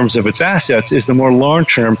in terms of its assets, is the more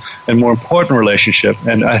long-term and more important relationship.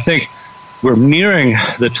 And I think we're nearing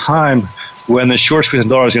the time when the short squeeze of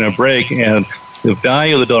the dollar is going to break and the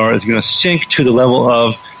value of the dollar is going to sink to the level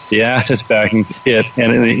of the assets backing it.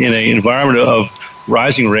 And in an environment of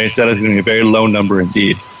rising rates, that is going to be a very low number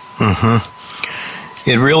indeed.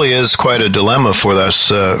 It really is quite a dilemma for us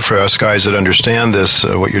guys that understand this,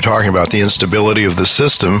 what you're talking about, the instability of the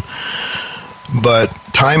system. But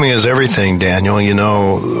timing is everything, Daniel.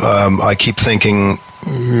 I keep thinking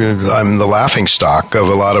I'm the laughing stock of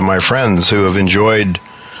a lot of my friends who have enjoyed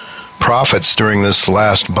profits during this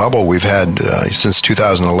last bubble we've had since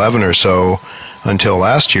 2011 or so until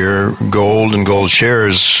last year. Gold and gold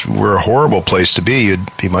shares were a horrible place to be. You'd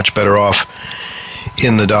be much better off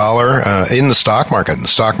in the dollar, in the stock market. And the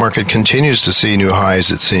stock market continues to see new highs,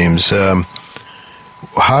 it seems.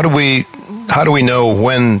 How do we know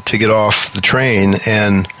when to get off the train?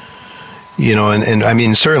 And and I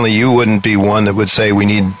mean, certainly you wouldn't be one that would say we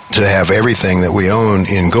need to have everything that we own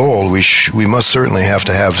in gold. We must certainly have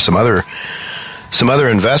to have some other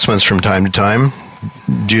investments from time to time.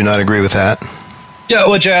 Do you not agree with that? Yeah,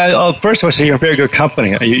 well, Jay, first of all, you're a very good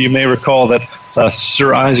company. You may recall that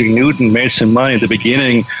Sir Isaac Newton made some money at the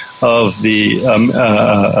beginning of the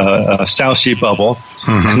South Sea bubble,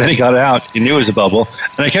 and then he got out. He knew it was a bubble,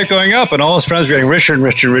 and it kept going up, and all his friends were getting richer and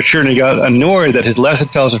richer and richer, and he got annoyed that his less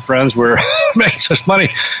intelligent friends were making such money.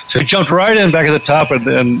 So he jumped right in back at the top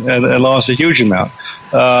and lost a huge amount.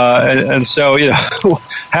 And so,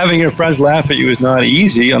 having your friends laugh at you is not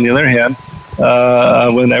easy. On the other hand,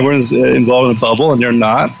 when everyone's involved in a bubble and you're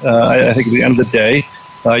not, I think at the end of the day,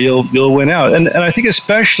 you'll win out. And I think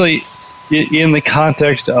especially in the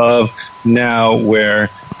context of now where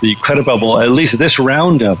the credit bubble, at least this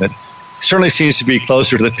round of it, certainly seems to be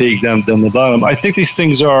closer to the peak than the bottom. I think these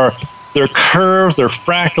things they're curves, they're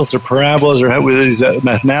fractals, they're parabolas, they're with these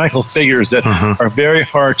mathematical figures that are very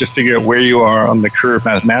hard to figure out where you are on the curve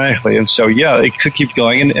mathematically. And so, it could keep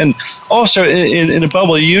going. And also in a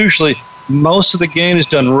bubble, usually most of the gain is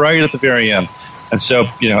done right at the very end. And so,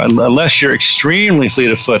 unless you're extremely fleet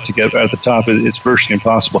of foot to get at the top, it's virtually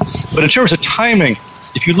impossible. But in terms of timing,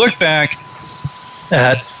 if you look back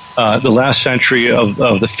at the last century of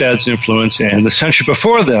the Fed's influence and the century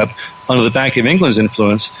before that under the Bank of England's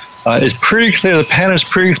influence, it's pretty clear, the pattern is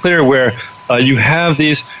pretty clear where you have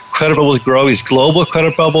these credit bubbles grow, these global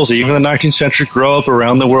credit bubbles, even in the 19th century, grow up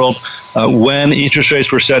around the world when interest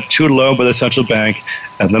rates were set too low by the central bank.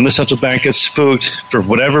 And then the central bank gets spooked for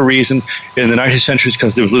whatever reason in the 19th century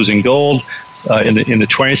because they were losing gold. In the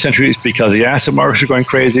 20th century, it's because the asset markets are going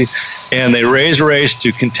crazy. And they raise rates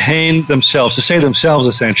to contain themselves, to save themselves,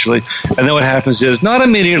 essentially. And then what happens is, not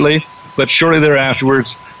immediately, but shortly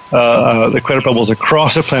thereafterwards, the credit bubbles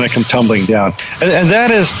across the planet come tumbling down. And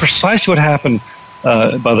that is precisely what happened,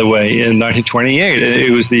 by the way, in 1928.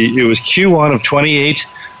 It was Q1 of 28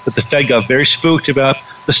 that the Fed got very spooked about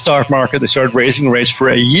the stock market. They started raising rates for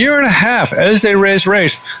a year and a half. As they raised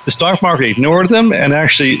rates, the stock market ignored them and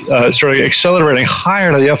actually started accelerating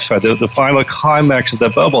higher to the upside, the final climax of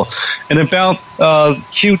that bubble. And about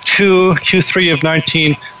Q2, Q3 of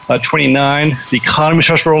 29, the economy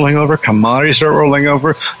starts rolling over, commodities start rolling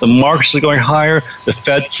over, the markets are going higher, the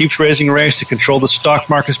Fed keeps raising rates to control the stock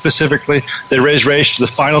market specifically. They raised rates for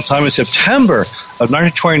the final time in September of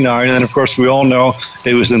 1929, and then, of course, we all know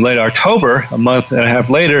it was in late October, a month and a half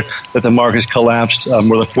later, that the markets collapsed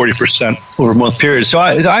more than 40% over a month period. So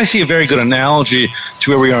I see a very good analogy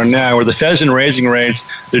to where we are now, where the Fed's been raising rates.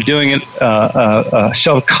 They're doing it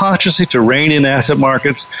self-consciously to rein in asset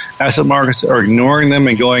markets. Asset markets are ignoring them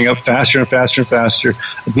and going up faster and faster and faster.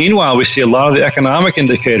 Meanwhile, we see a lot of the economic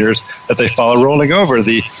indicators that they follow rolling over.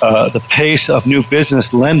 The pace of new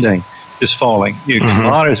business lending is falling.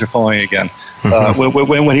 Commodities are falling again.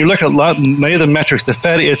 When you look at many of the metrics the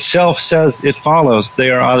Fed itself says it follows,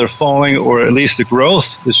 they are either falling or at least the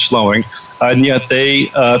growth is slowing, and yet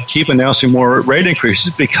they keep announcing more rate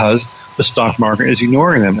increases because the stock market is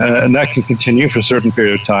ignoring them. And that can continue for a certain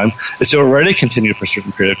period of time. It's already continued for a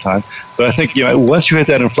certain period of time. But I think once you hit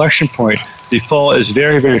that inflection point, the fall is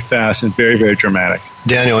very, very fast and very, very dramatic.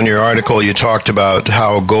 Daniel, in your article, you talked about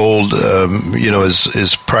how gold,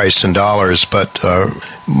 is priced in dollars, but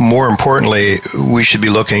more importantly, we should be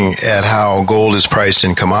looking at how gold is priced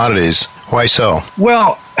in commodities. Why so?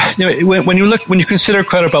 Well, when you consider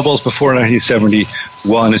credit bubbles before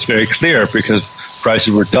 1971, it's very clear because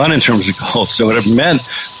prices were done in terms of gold. So what it meant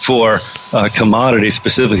for commodities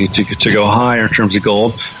specifically to go higher in terms of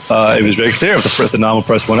gold, it was very clear if the nominal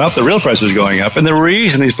price went up, the real price was going up. And the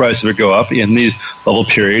reason these prices would go up in these bubble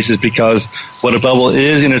periods is because what a bubble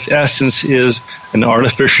is in its essence is an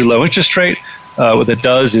artificially low interest rate. What it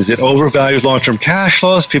does is it overvalues long-term cash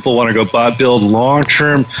flows. People want to go build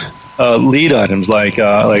long-term lead items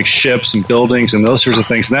like ships and buildings and those sorts of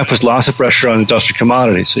things, and that puts lots of pressure on industrial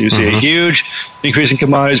commodities. So you see a huge increase in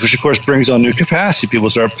commodities, which of course brings on new capacity. People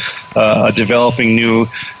start developing new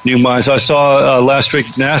mines. I saw last week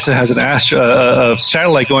NASA has a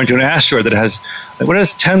satellite going to an asteroid that has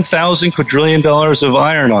 10,000 quadrillion dollars of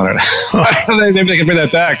iron on it. Maybe they can bring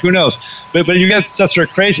that back. Who knows? But you get such sort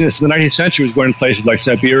of craziness. In the 19th century, was going to places like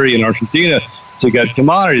Siberia and Argentina to get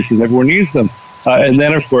commodities because everyone needs them. And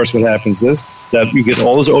then, of course, what happens is that you get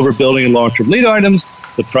all this overbuilding in long-term lead items,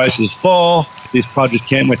 the prices fall, these projects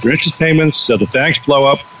can't make their interest payments, so the banks blow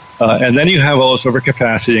up, and then you have all this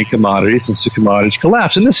overcapacity in commodities, and so commodities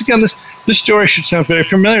collapse. And this story should sound very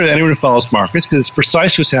familiar to anyone who follows markets, because it's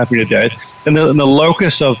precisely what's happening today. And the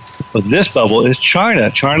locus of this bubble is China.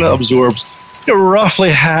 China absorbs roughly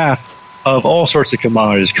half of all sorts of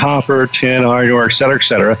commodities, copper, tin, iron ore, et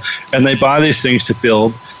cetera, and they buy these things to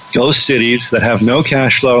build ghost cities that have no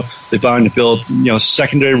cash flow. They buy them to build,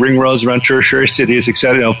 secondary ring roads around tertiary cities, et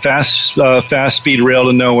cetera. Fast speed rail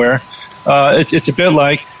to nowhere. It's a bit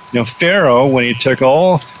like Pharaoh when he took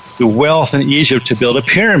all the wealth in Egypt to build a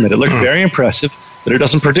pyramid. It looked very impressive, but it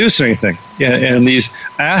doesn't produce anything. And these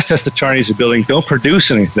assets the Chinese are building don't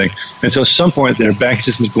produce anything. And so at some point, their bank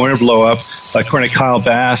system is going to blow up. According to Kyle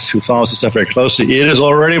Bass, who follows this stuff very closely, it is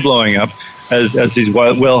already blowing up as these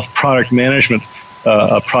wealth product management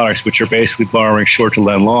products, which are basically borrowing short to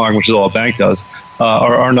lend long, which is all a bank does,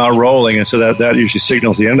 are not rolling. And so that usually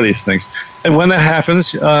signals the end of these things. And when that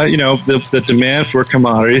happens, the demand for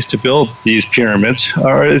commodities to build these pyramids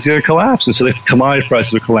is going to collapse. And so the commodity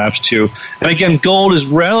prices will collapse too. And again, gold is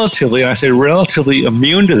relatively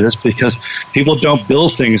immune to this because people don't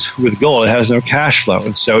build things with gold. It has no cash flow.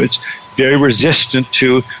 And so it's very resistant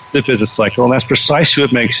to the business cycle. And that's precisely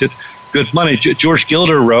what makes it good money. George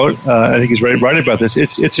Gilder wrote, I think he's right about this,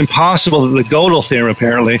 it's impossible, the Gödel theorem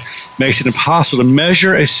apparently makes it impossible to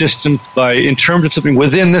measure a system in terms of something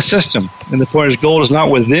within the system. And the point is gold is not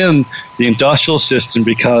within the industrial system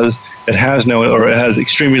because it has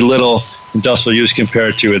extremely little industrial use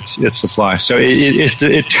compared to its supply. So it's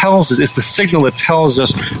the signal that tells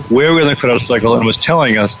us where we're in the credit cycle, and what's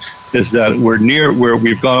telling us is that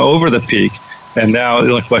we've gone over the peak. And now the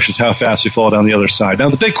only question is how fast we fall down the other side. Now,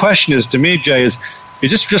 the big question is, to me, Jay, is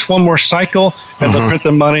this just one more cycle, and they'll print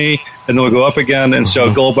the money, and then we'll go up again, and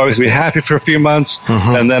so gold markets will be happy for a few months,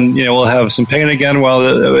 and then we'll have some pain again.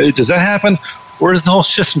 Does that happen, or does the whole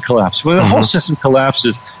system collapse? When the whole system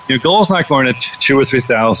collapses, gold's not going to 2,000 or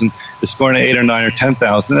 3,000; it's going to 8,000 or 9,000 or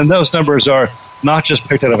 10,000, and those numbers are not just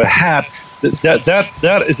picked out of a hat.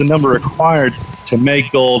 That is the number required to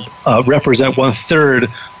make gold represent 1/3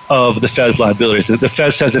 of the Fed's liabilities. The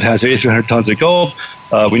Fed says it has 8,300 tons of gold.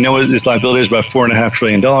 We know its liability is about $4.5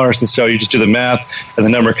 trillion, and so you just do the math, and the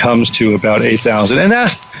number comes to about 8,000. And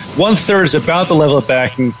that's 1/3 is about the level of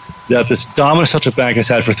backing that this dominant central bank has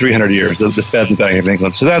had for 300 years, the Fed and Bank of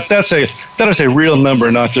England. So that is a real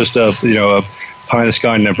number, not just a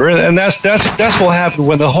pie-in-the-sky number. And that's what will happen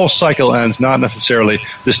when the whole cycle ends, not necessarily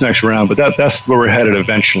this next round, but that's where we're headed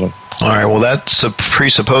eventually. All right, well, that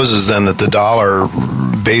presupposes then that the dollar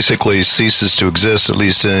basically ceases to exist, at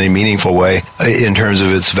least in any meaningful way, in terms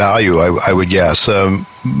of its value, I would guess.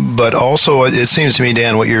 But also, it seems to me,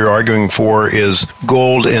 Dan, what you're arguing for is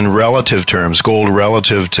gold in relative terms, gold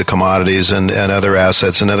relative to commodities and other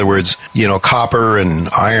assets. In other words, copper and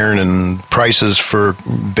iron and prices for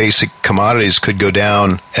basic commodities could go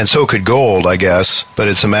down, and so could gold, I guess, but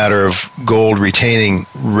it's a matter of gold retaining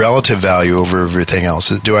relative value over everything else.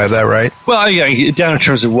 Do I have that right? Well, yeah, down in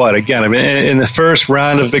terms of what? Again, I mean, in the first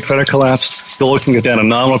round of big credit collapse, gold can go down in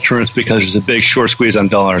nominal terms because there's a big short squeeze on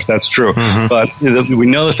dollars. That's true. Mm-hmm. But we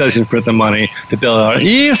know the Fed's going to print the money to bail it out.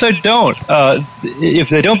 Even if they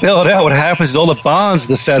don't, bail it out, what happens is all the bonds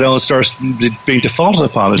the Fed owns starts being defaulted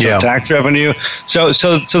upon. There's no tax revenue. So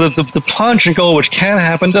the plunge in gold, which can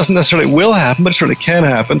happen, doesn't necessarily will happen, but it certainly can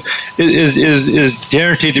happen, is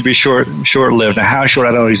guaranteed to be short-lived. Now, how short,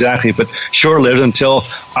 I don't know exactly, but short-lived until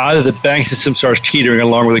either the bank system starts teetering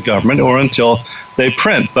along with the government or until they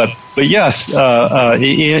print. But yes,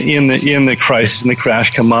 in the crisis, in the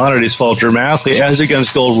crash, commodities fall dramatically as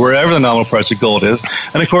against gold, wherever the nominal price of gold is.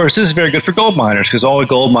 And of course, this is very good for gold miners because all a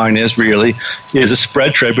gold mine is really is a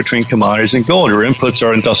spread trade between commodities and gold. Your inputs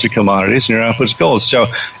are industrial commodities and your outputs gold. So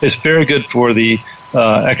it's very good for the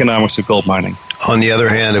economics of gold mining. On the other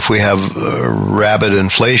hand, if we have rapid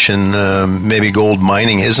inflation, maybe gold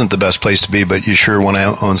mining isn't the best place to be, but you sure want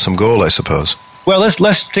to own some gold, I suppose. Well, let's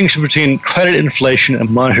distinguish between credit inflation and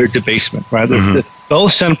monetary debasement, right? Mm-hmm.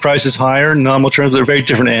 Both send prices higher in nominal terms. They're very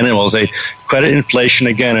different animals. Credit inflation,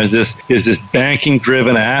 again, is this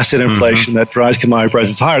banking-driven asset inflation that drives commodity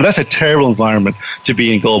prices higher. That's a terrible environment to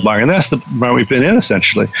be in gold mining, and that's the environment we've been in,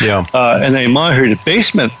 essentially. Yeah. And then monetary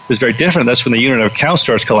debasement is very different. That's when the unit of account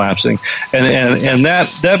starts collapsing, and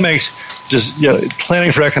that makes just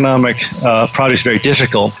planning for economic projects very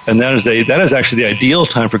difficult. And that is actually the ideal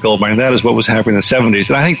time for gold mining. That is what was happening in the 70s,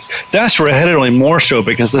 and I think that's where we're headed, only more so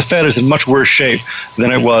because the Fed is in much worse shape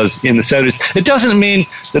than it was in the 70s. It doesn't mean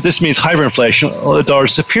that this means hyperinflation. The dollar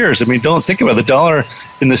disappears. I mean, don't think about it. The dollar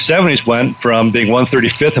in the 70s went from being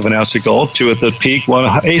 1/35th of an ounce of gold to at the peak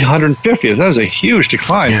 850th. That was a huge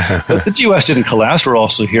decline. Yeah. But the U.S. didn't collapse. We're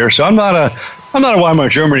also here. So I'm not a Weimar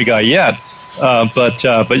Germany guy yet. But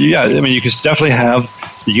yeah, I mean, you can definitely have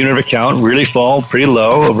the unit of account really fall pretty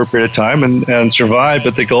low over a period of time and survive.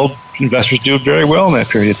 But the gold investors do very well in that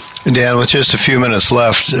period. Dan, with just a few minutes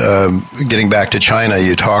left, getting back to China,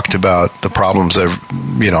 you talked about the problems that,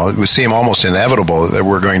 it would seem almost inevitable that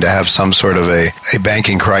we're going to have some sort of a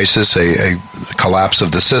banking crisis, a collapse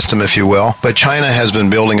of the system, if you will. But China has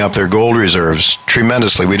been building up their gold reserves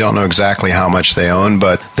tremendously. We don't know exactly how much they own,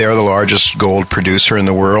 but they are the largest gold producer in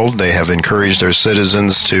the world. They have encouraged their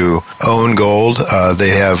citizens to own gold.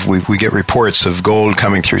 We get reports of gold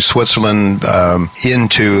coming through Switzerland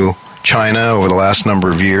into China over the last number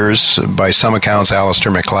of years. By some accounts,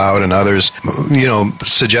 Alistair McLeod and others,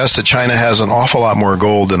 suggest that China has an awful lot more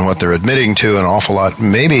gold than what they're admitting to, an awful lot,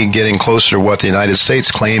 maybe getting closer to what the United States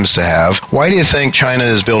claims to have. Why do you think China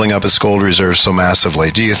is building up its gold reserves so massively?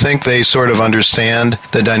 Do you think they sort of understand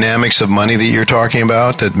the dynamics of money that you're talking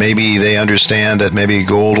about? That maybe they understand that maybe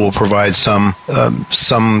gold will provide some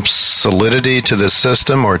solidity to the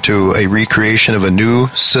system or to a recreation of a new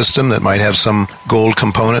system that might have some gold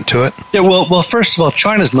component to it? Yeah, well, first of all,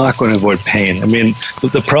 China's not going to avoid pain. I mean,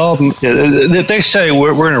 the problem is they say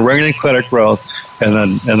we're in a regulating credit growth and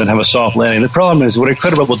then have a soft landing. The problem is what a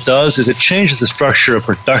credit bubble does is it changes the structure of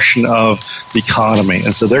production of the economy,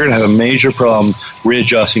 and so they're going to have a major problem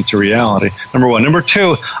readjusting to reality. Number one. Number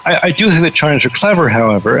two, I do think that Chinese are clever,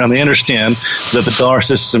 however, and they understand that the dollar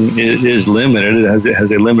system is limited. It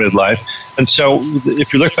has a limited life, and so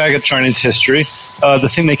if you look back at Chinese history, the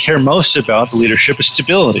thing they care most about, the leadership, is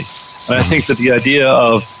stability. And I think that the idea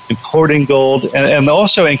of importing gold and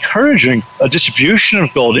also encouraging a distribution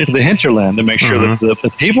of gold into the hinterland to make sure that the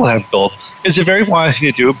people have gold is a very wise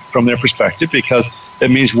thing to do from their perspective, because it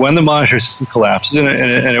means when the monetary system collapses, and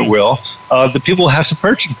it will, the people will have some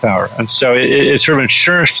purchasing power. And so it's sort of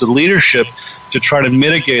insurance to the leadership to try to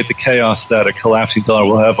mitigate the chaos that a collapsing dollar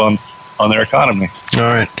will have on their economy. All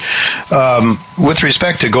right. With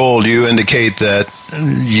respect to gold, you indicate that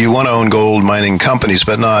you want to own gold mining companies,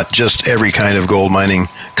 but not just every kind of gold mining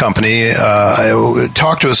company.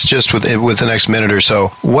 Talk to us just with the next minute or so.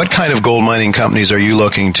 What kind of gold mining companies are you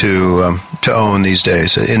looking to own these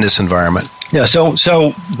days in this environment? Yeah,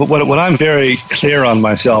 so what I'm very clear on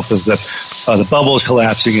myself is that the bubble is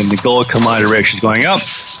collapsing and the gold commodity ratio is going up.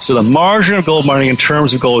 So the margin of gold mining in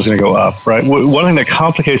terms of gold is going to go up, right? One thing that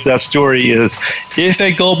complicates that story is if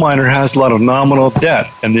a gold miner has a lot of nominal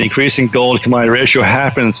debt and the increasing gold commodity ratio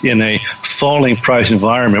happens in a falling price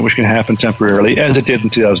environment, which can happen temporarily, as it did in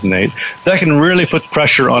 2008, that can really put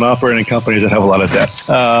pressure on operating companies that have a lot of debt.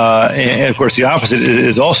 And of course, the opposite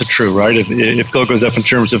is also true, right? If gold goes up in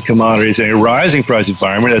terms of commodities in a rising price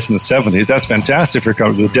environment, as in the 70s, that's fantastic for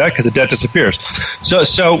companies with debt because the debt disappears.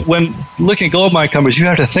 So when looking at gold mining companies, you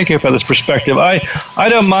have to think about this perspective. I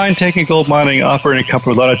don't mind taking a gold mining operating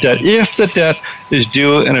company with a lot of debt if the debt is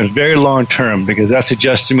due in a very long term, because that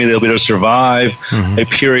suggests to me they'll be able to survive a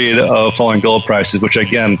period of falling gold prices, which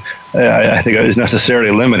again, I think is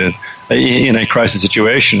necessarily limited in a crisis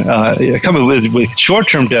situation. A company with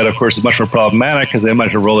short-term debt, of course, is much more problematic because they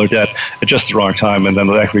might have roll their debt at just the wrong time and then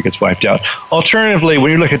the equity gets wiped out. Alternatively,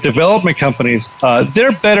 when you look at development companies,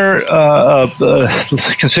 they're better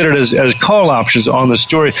considered as call options on the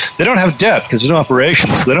story. They don't have debt because there's no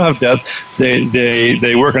operations. They don't have debt.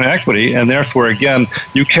 They work on equity, and therefore, again,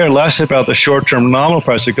 you care less about the short-term nominal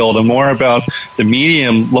price of gold and more about the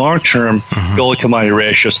medium, long-term gold commodity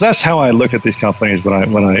ratio. So that's how I look at these companies when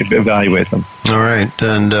I evaluate them. All right.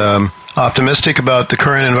 And optimistic about the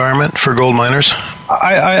current environment for gold miners?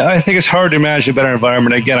 I think it's hard to imagine a better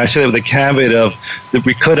environment. Again, I say that with the caveat of that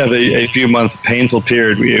we could have a few month painful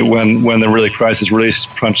period when the really crisis really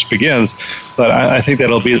crunch begins. But I think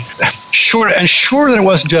that'll be shorter than it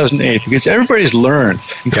was in 2008 because everybody's learned,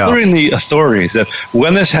 including the authorities, that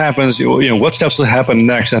when this happens, what steps will happen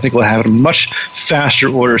next. I think we'll have it in much faster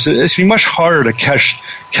order. So it's going to be much harder to catch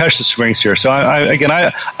the swings here. So I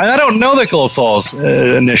don't know that gold falls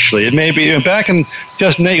initially. It may be back in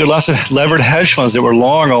 2008, you had lots of levered hedge funds that were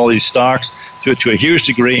long all these stocks to a huge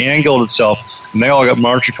degree and gold itself, and they all got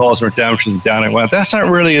margin calls or redemptions and down it went. That's not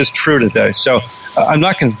really as true today. So I'm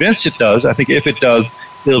not convinced it does. I think if it does,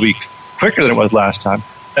 it'll be quicker than it was last time.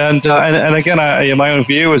 And again, my own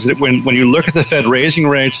view is that when you look at the Fed raising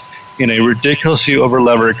rates in a ridiculously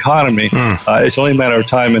over-levered economy, it's only a matter of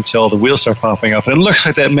time until the wheels start popping up. And it looks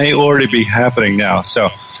like that may already be happening now. So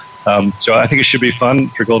I think it should be fun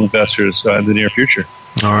for gold investors in the near future.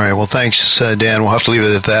 All right. Well, thanks, Dan. We'll have to leave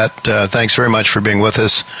it at that. Thanks very much for being with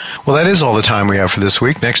us. Well, that is all the time we have for this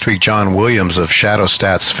week. Next week, John Williams of Shadow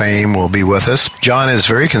Stats fame will be with us. John is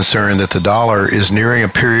very concerned that the dollar is nearing a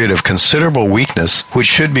period of considerable weakness, which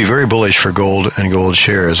should be very bullish for gold and gold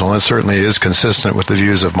shares. Well, that certainly is consistent with the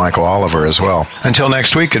views of Michael Oliver as well. Until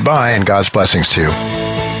next week, goodbye and God's blessings to you.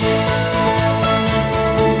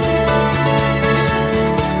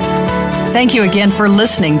 Thank you again for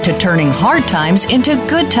listening to Turning Hard Times into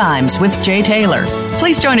Good Times with Jay Taylor.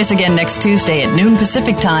 Please join us again next Tuesday at noon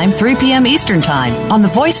Pacific Time, 3 p.m. Eastern Time on the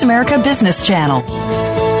Voice America Business Channel.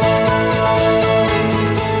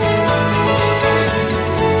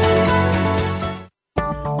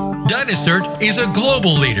 Dynacert is a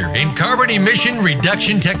global leader in carbon emission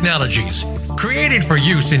reduction technologies. Created for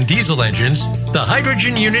use in diesel engines, the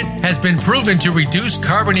hydrogen unit has been proven to reduce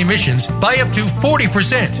carbon emissions by up to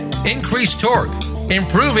 40%, increase torque,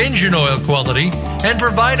 improve engine oil quality, and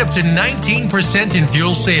provide up to 19% in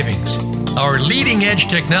fuel savings. Our leading-edge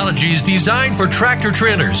technology is designed for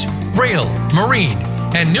tractor-trailers, rail, marine,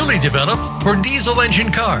 and newly developed for diesel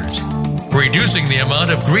engine cars. Reducing the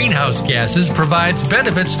amount of greenhouse gases provides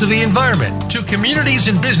benefits to the environment, to communities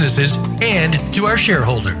and businesses, and to our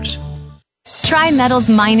shareholders. Tri-Metals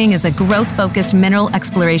Mining is a growth-focused mineral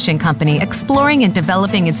exploration company exploring and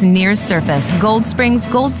developing its near-surface Gold Springs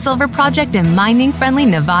gold-silver project in mining-friendly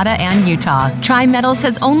Nevada and Utah. Tri-Metals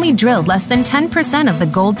has only drilled less than 10% of the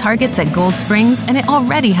gold targets at Gold Springs, and it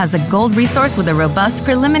already has a gold resource with a robust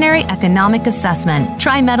preliminary economic assessment.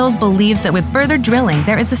 Tri-Metals believes that with further drilling,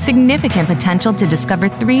 there is a significant potential to discover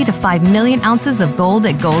 3 to 5 million ounces of gold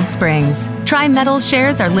at Gold Springs. Tri-Metals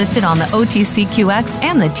shares are listed on the OTCQX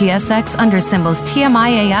and the TSX under symbols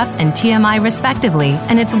TMIAF and TMI respectively,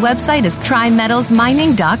 and its website is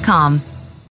trimetalsmining.com.